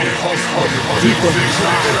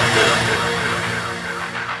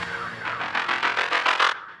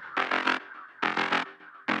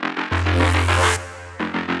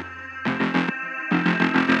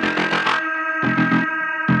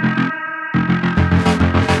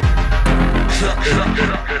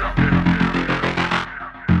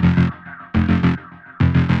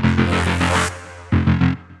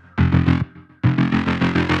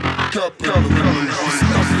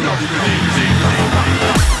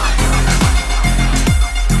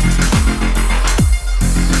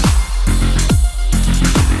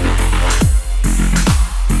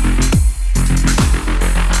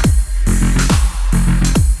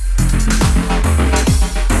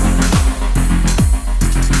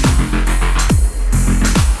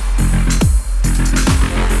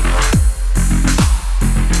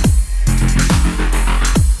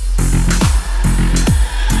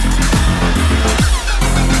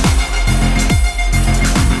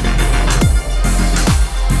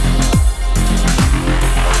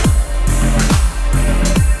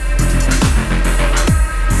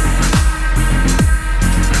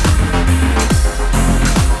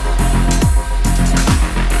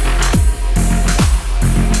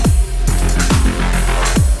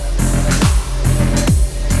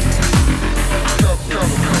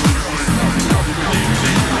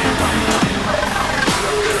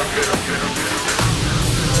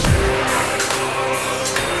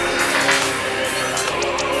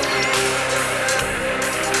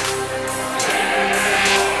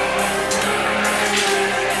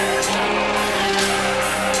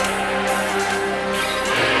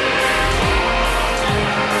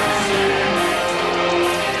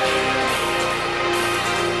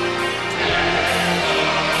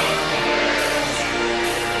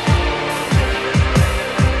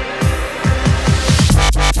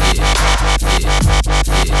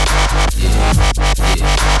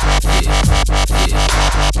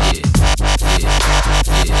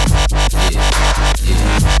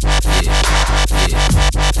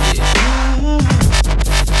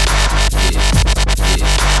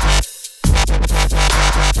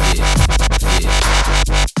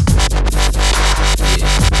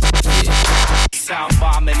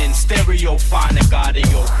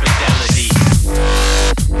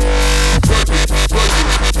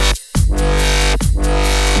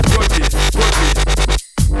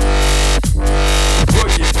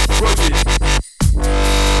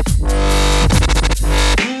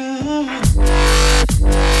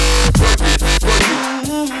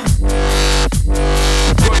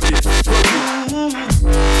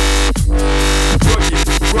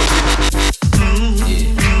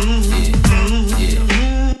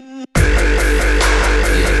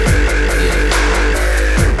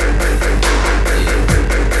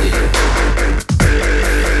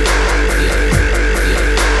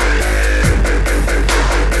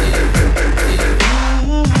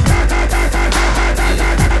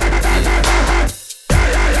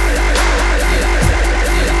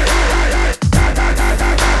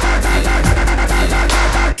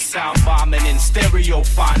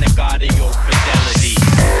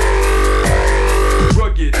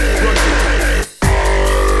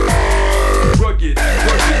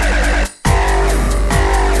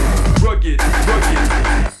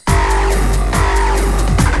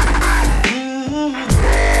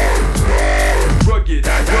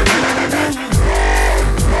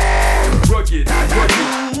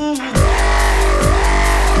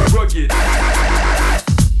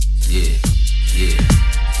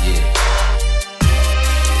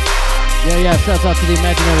 Shouts out to the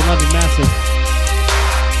imaginary London Massive.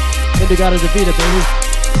 Indigado DeVita, baby.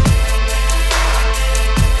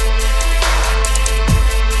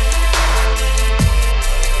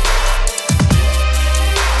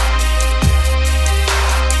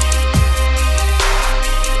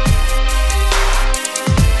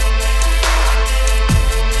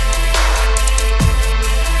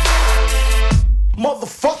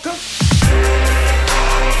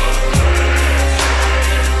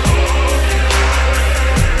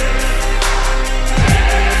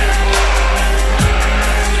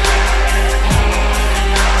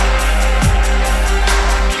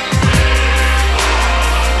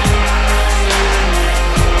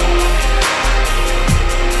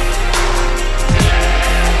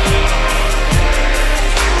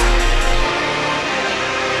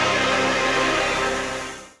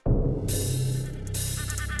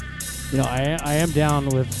 You know, I am down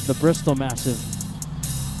with the Bristol Massive.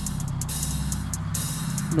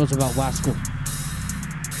 Who knows about Wasco?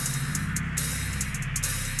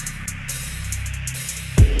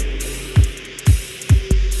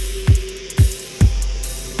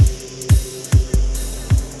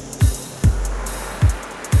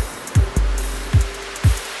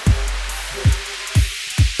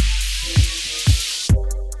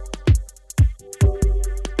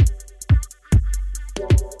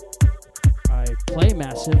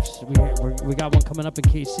 We got one coming up in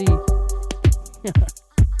KC.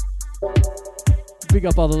 Big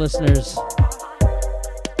up all the listeners.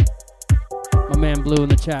 My man Blue in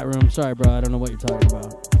the chat room. Sorry, bro. I don't know what you're talking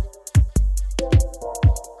about.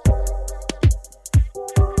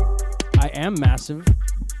 I am massive.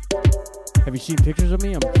 Have you seen pictures of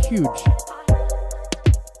me? I'm huge.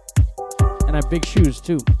 And I have big shoes,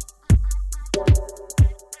 too.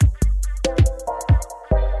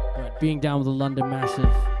 But being down with the London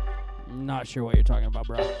Massive, not sure what you're talking about,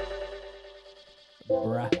 bro.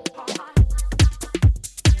 Bruh.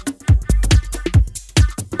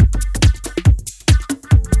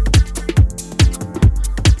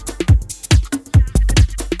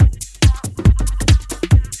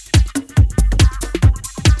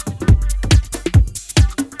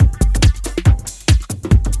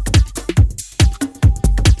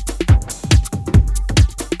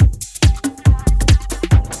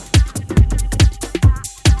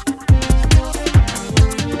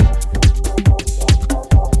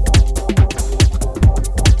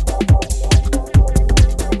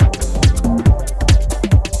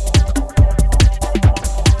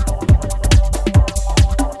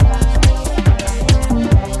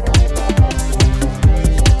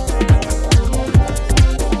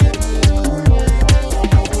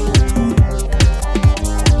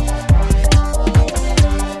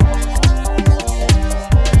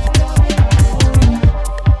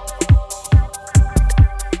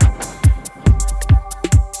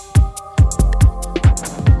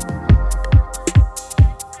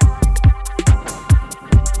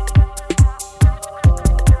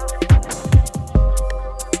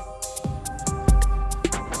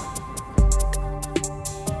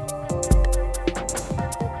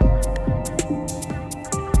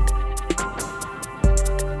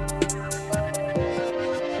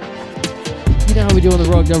 Doing the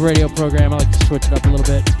Rogue Dub Radio program. I like to switch it up a little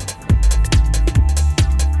bit.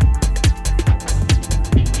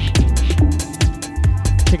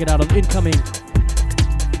 Check it out on incoming.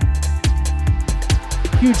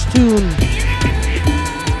 Huge tune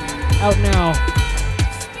out now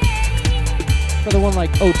for the one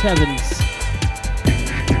like O'Tevins.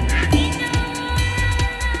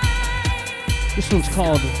 This one's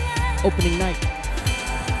called Opening Night.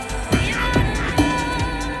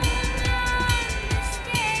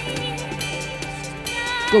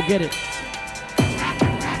 Go get it.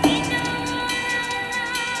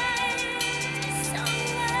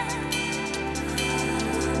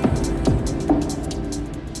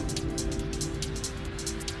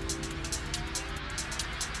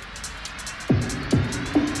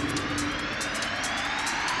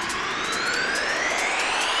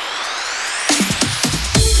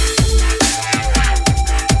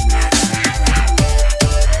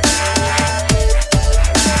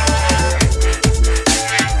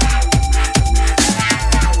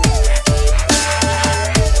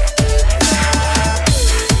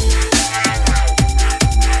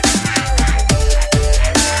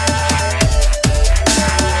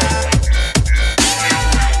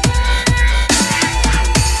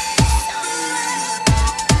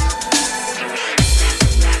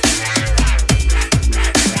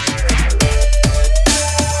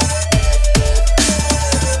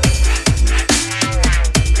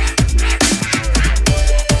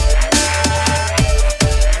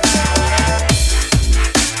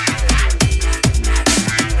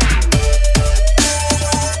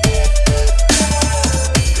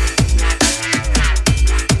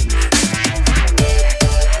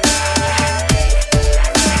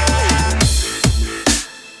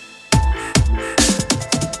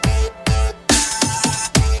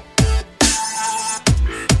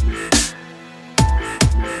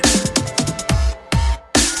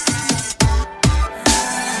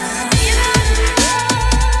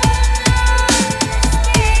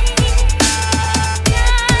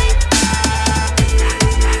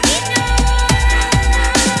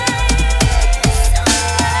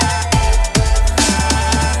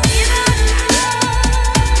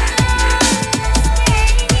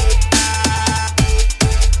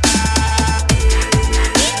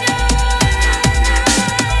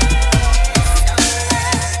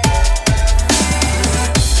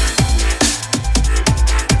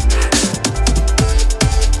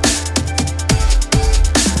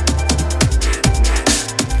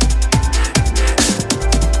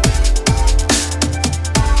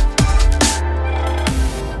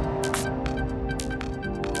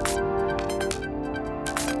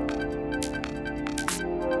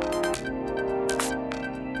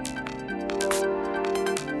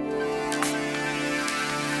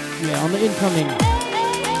 Yeah, on the incoming.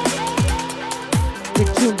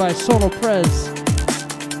 Big tune by Sono Prez.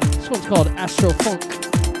 This one's called Astro Funk.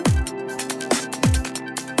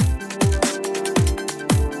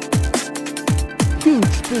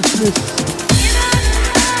 Huge business.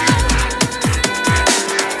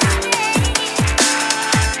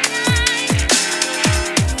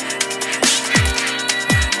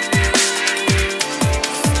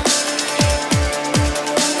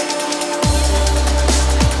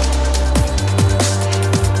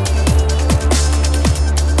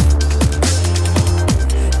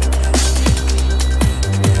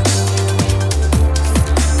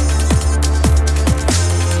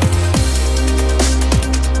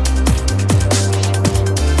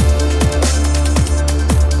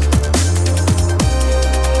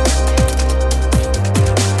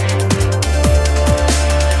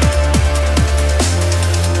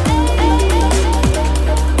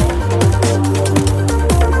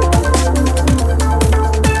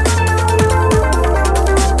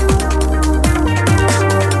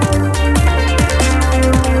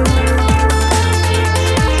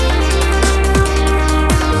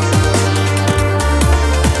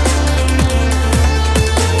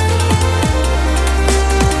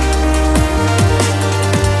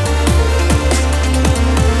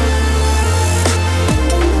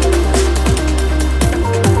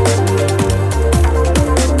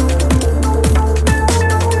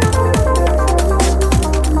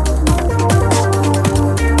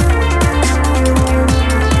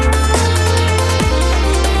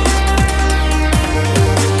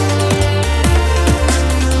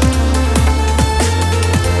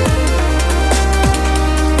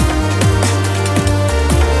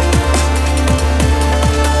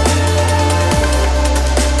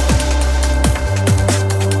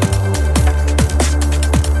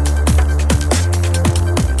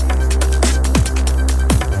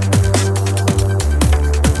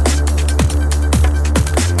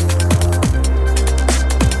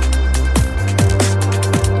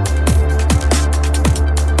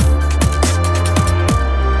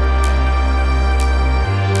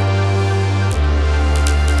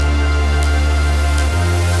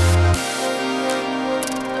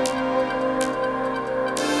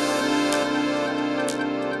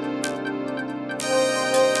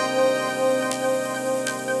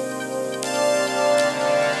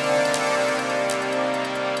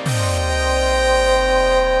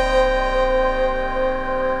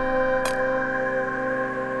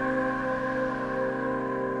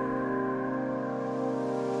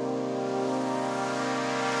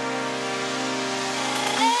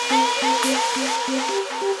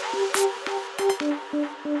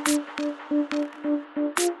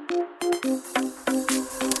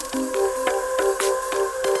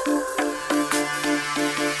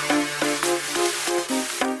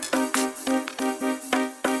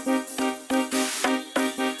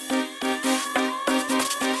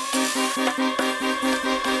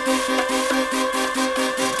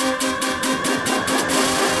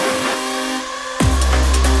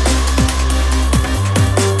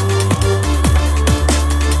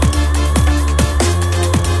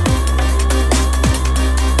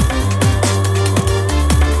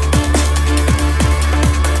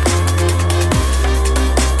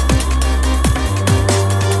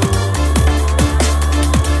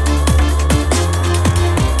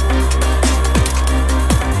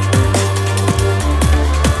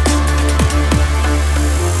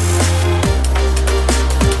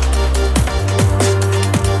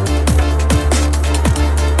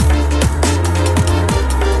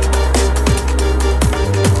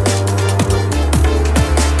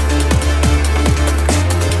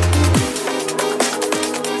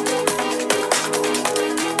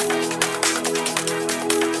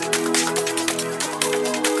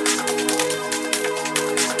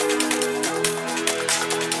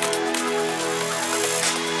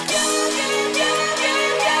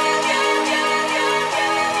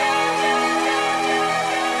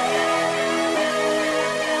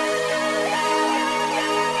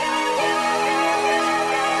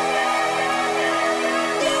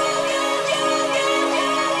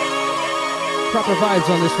 Proper vibes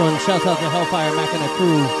on this one. Shouts out to Hellfire Mac and the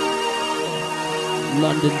crew.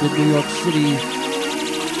 London to New York City.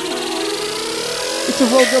 It's a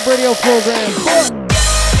Road Dub Radio program.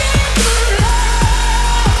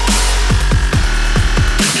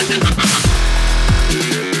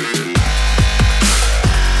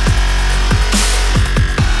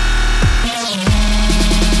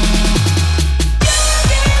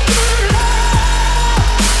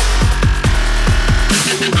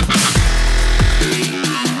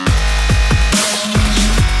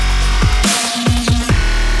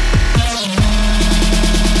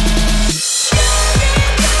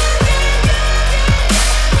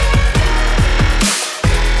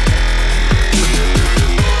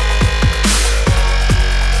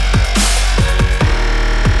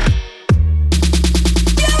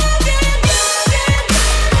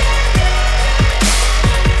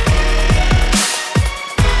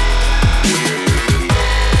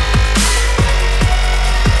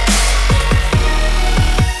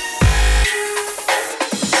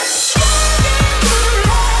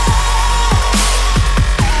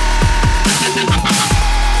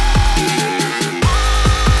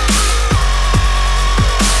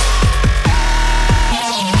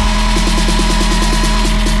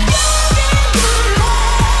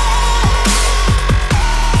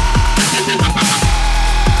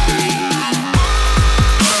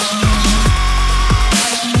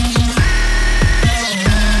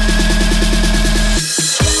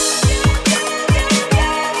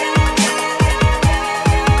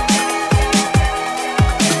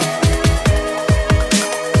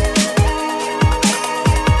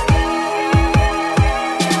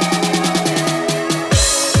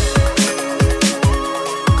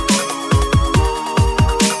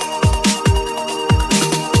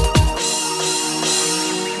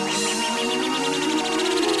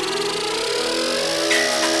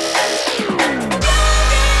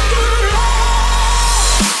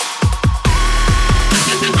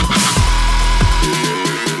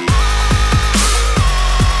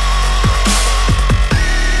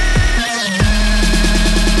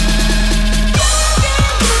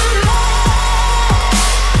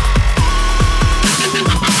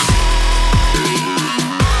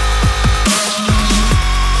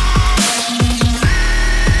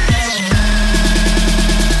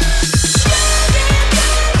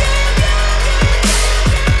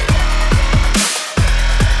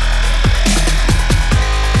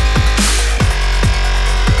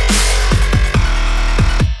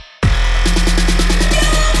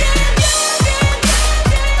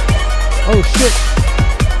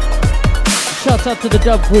 Shouts out to the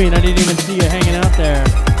Dub Queen. I didn't even see you hanging out there.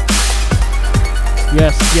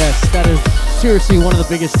 Yes, that is seriously one of the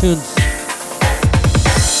biggest tunes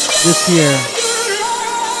this year.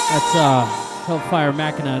 That's Hellfire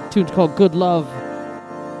Machina. Tune's called Good Love.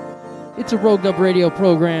 It's a Rogue Dub radio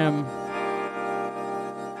program.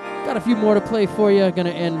 Got a few more to play for you. Gonna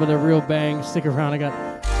end with a real bang. Stick around. I got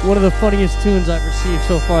one of the funniest tunes I've received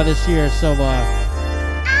so far this year, so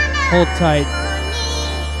hold tight.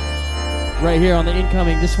 Right here on the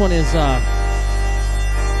incoming, this one is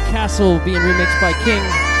Castle being remixed by King.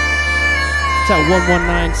 It's that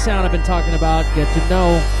 119 sound I've been talking about. Get to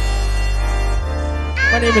know.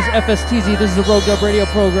 My name is FSTZ. This is the Rogue Dub radio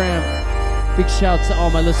program. Big shouts to all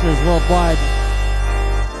my listeners worldwide.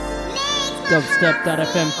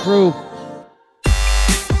 Dubstep.fm crew.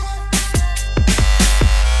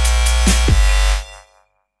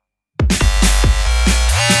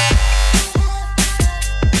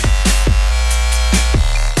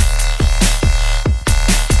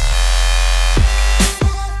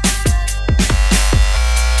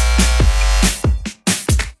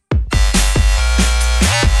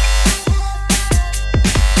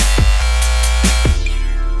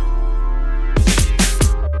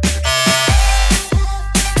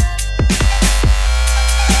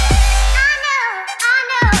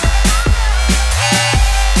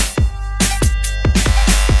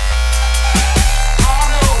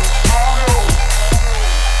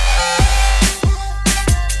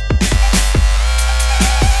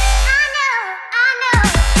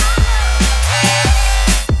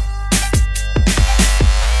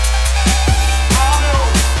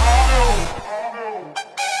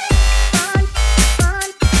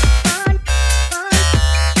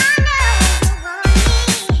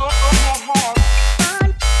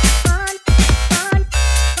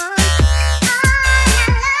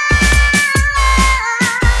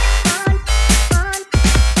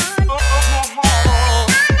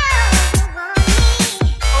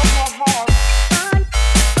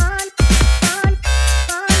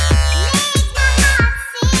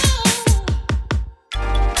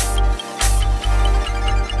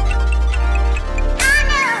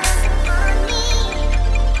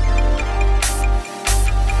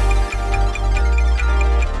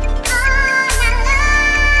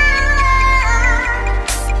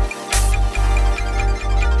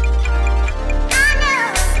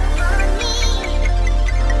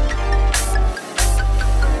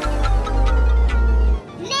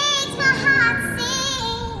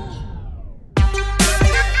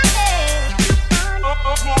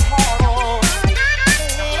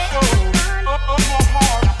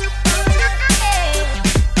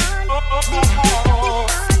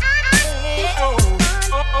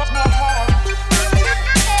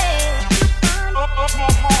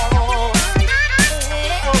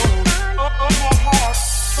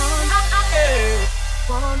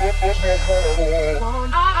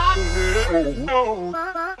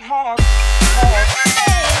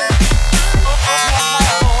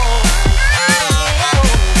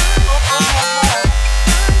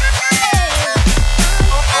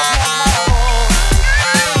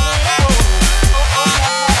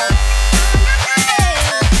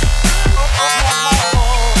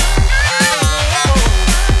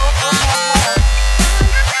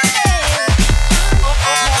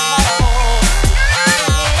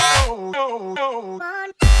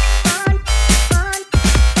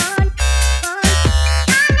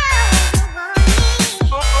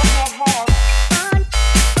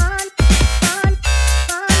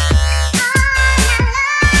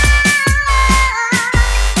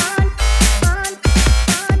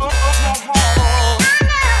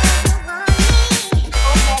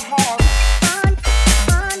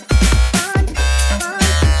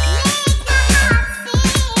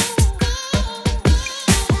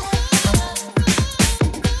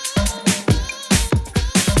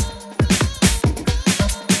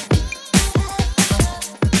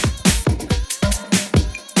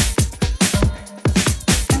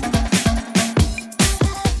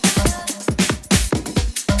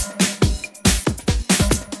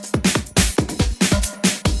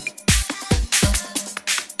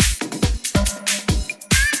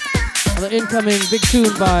 Incoming big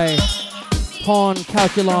tune by Pawn,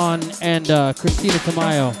 Calculon, and Christina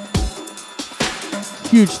Tamayo.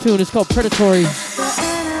 Huge tune. It's called Predatory.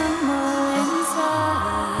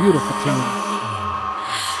 Beautiful tune.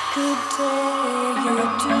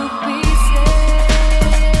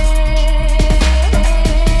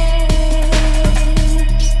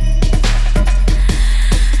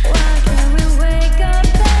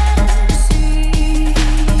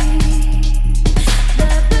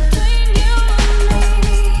 That between you and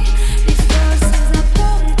me, these first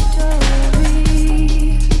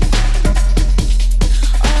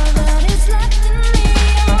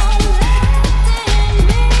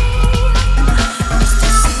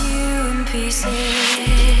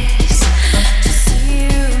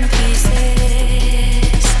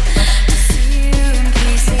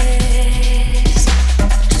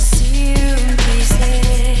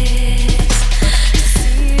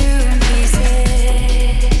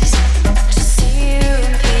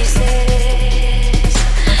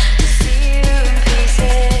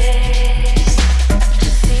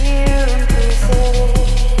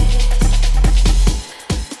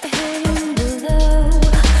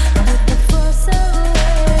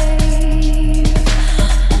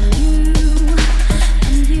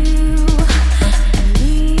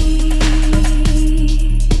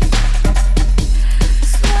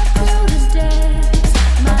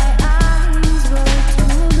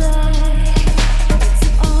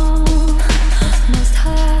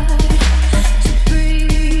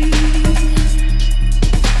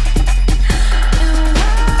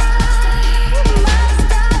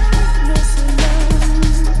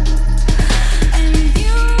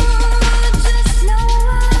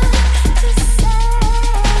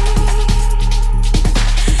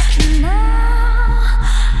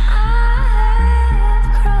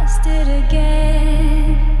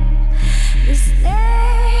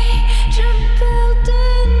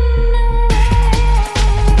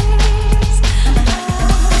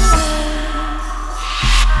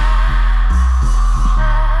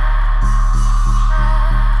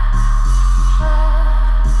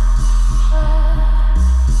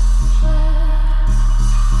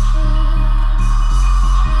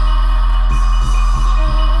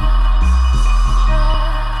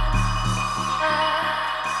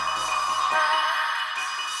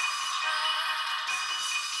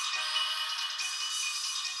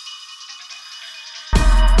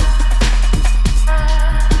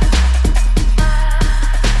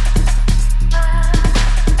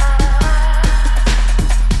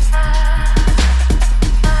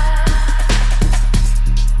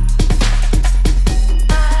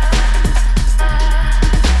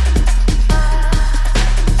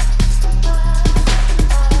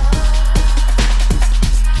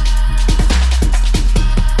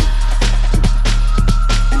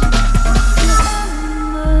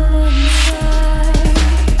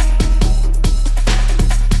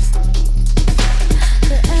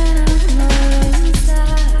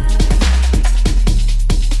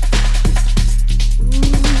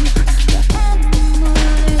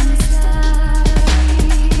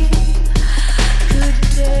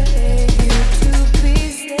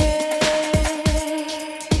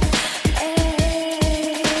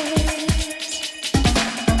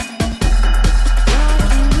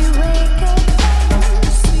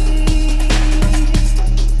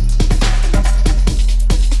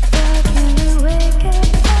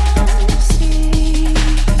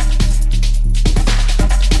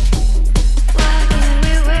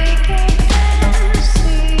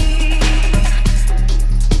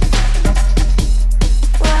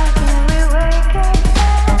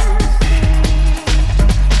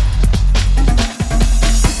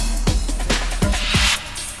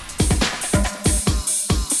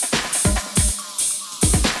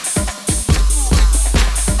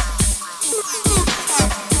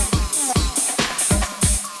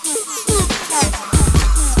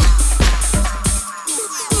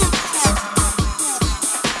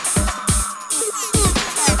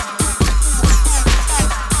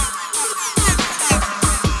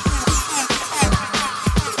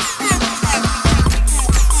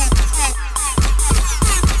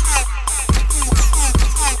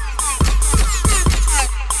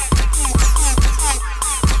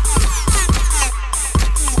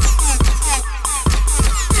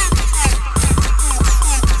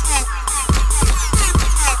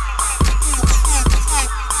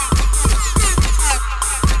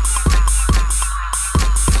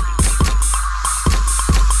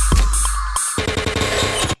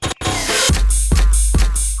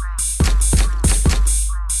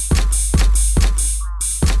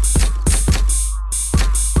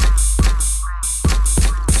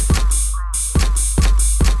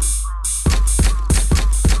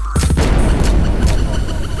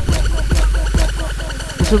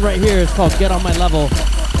This one right here is called Get On My Level.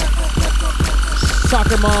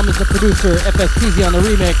 Soccer Mom is the producer, FSTZ on the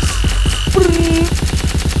remix.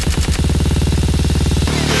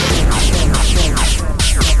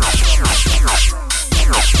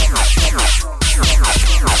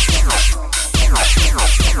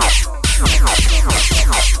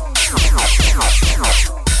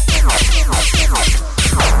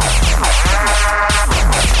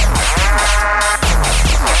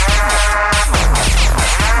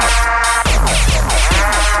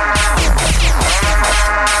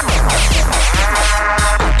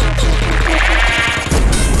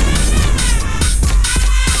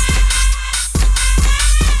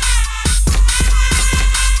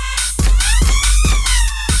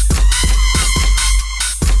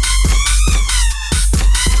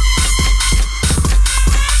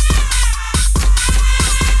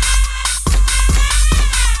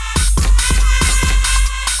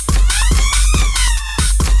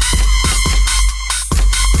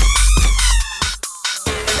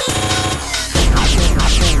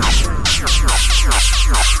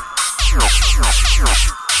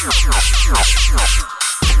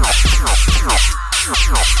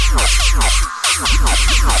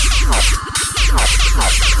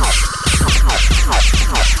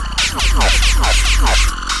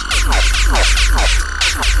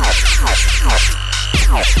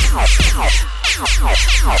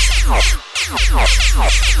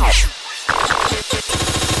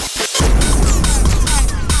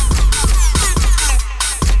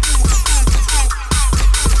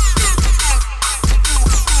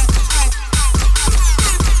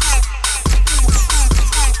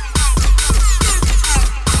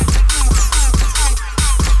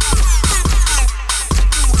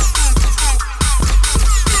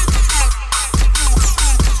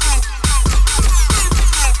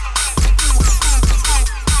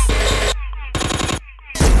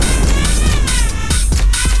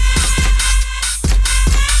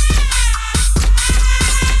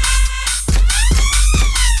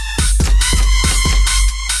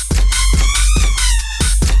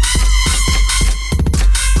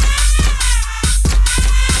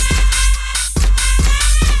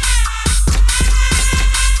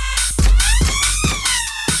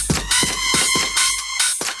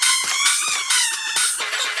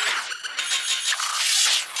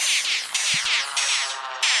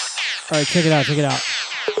 All right, check it out, check it out.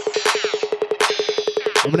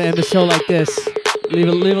 I'm gonna end the show like this. Leave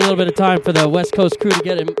a little bit of time for the West Coast crew to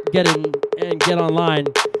get in and get online.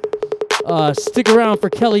 Stick around for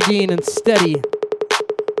Kelly Dean and Steady.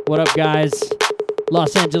 What up, guys?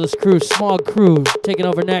 Los Angeles crew, Smog crew, taking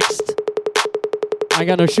over next. I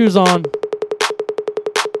got no shoes on.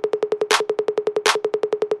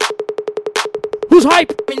 Who's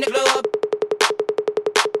hype? In the club.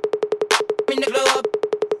 In the club.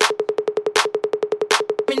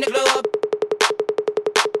 In the club.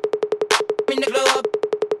 In the club.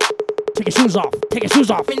 Take your shoes off. Take your shoes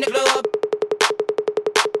off. In the club.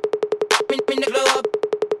 In the club.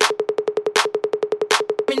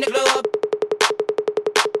 In the club.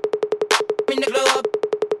 In the club.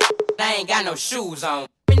 I ain't got no shoes on.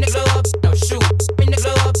 In the club, no shoes. In the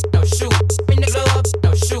club, no shoes. In the club,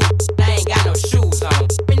 no shoes. I ain't got no shoes on.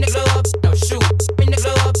 In the club, no shoes. In the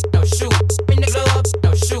club, no shoes. In the club,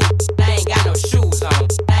 no shoes. I ain't got no shoes on.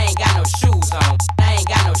 I ain't got no shoes on. I ain't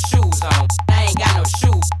got no shoes on. I ain't got no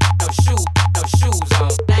shoes. No shoes. No shoes on.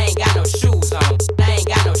 I ain't got no shoes on. I ain't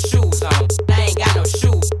got no shoes on. I ain't got no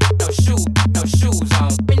shoes. No shoes. No shoes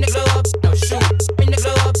on. In the club, no shoes. In the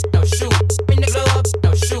club, no shoes. In the club,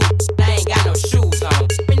 no shoes. I ain't got no shoes on.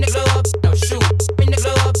 In the club, no shoes. In the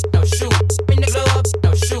club, no shoes. In the club,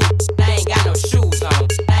 no shoes. I ain't got no shoes on.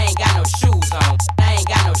 I ain't got no shoes on. I ain't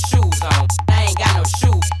got no shoes on. I ain't got no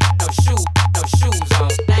shoes. No shoes. No shoes on.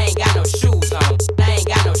 I ain't got no shoes on. I ain't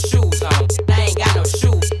got no shoes on. I ain't got no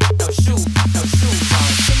shoes. No shoes. No shoes on.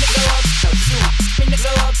 In the club, no shoes. In the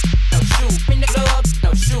club, no shoes. In the club,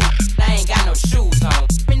 no shoes. I ain't got no shoes on.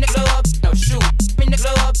 In the club, no shoes. In the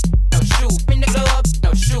club, no shoes. In the club,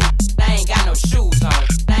 no shoes. I ain't got no shoes on.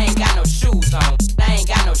 I ain't got no shoes on. I ain't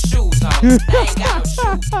got no shoes on. I ain't got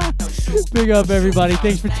no shoes. Big up, everybody.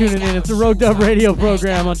 Thanks for tuning in. It's the Rogue Dub radio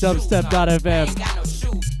program on dubstep.fm.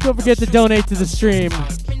 Don't forget to donate to the stream.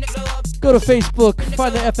 Go to Facebook,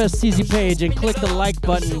 find the FSTZ page, and click the like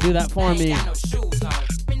button. Do that for me.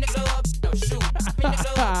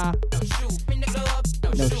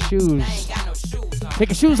 No shoes. Take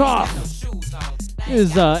your shoes off.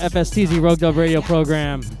 This is FSTZ Rogue Dub radio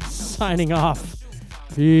program. Signing off.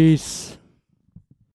 Peace.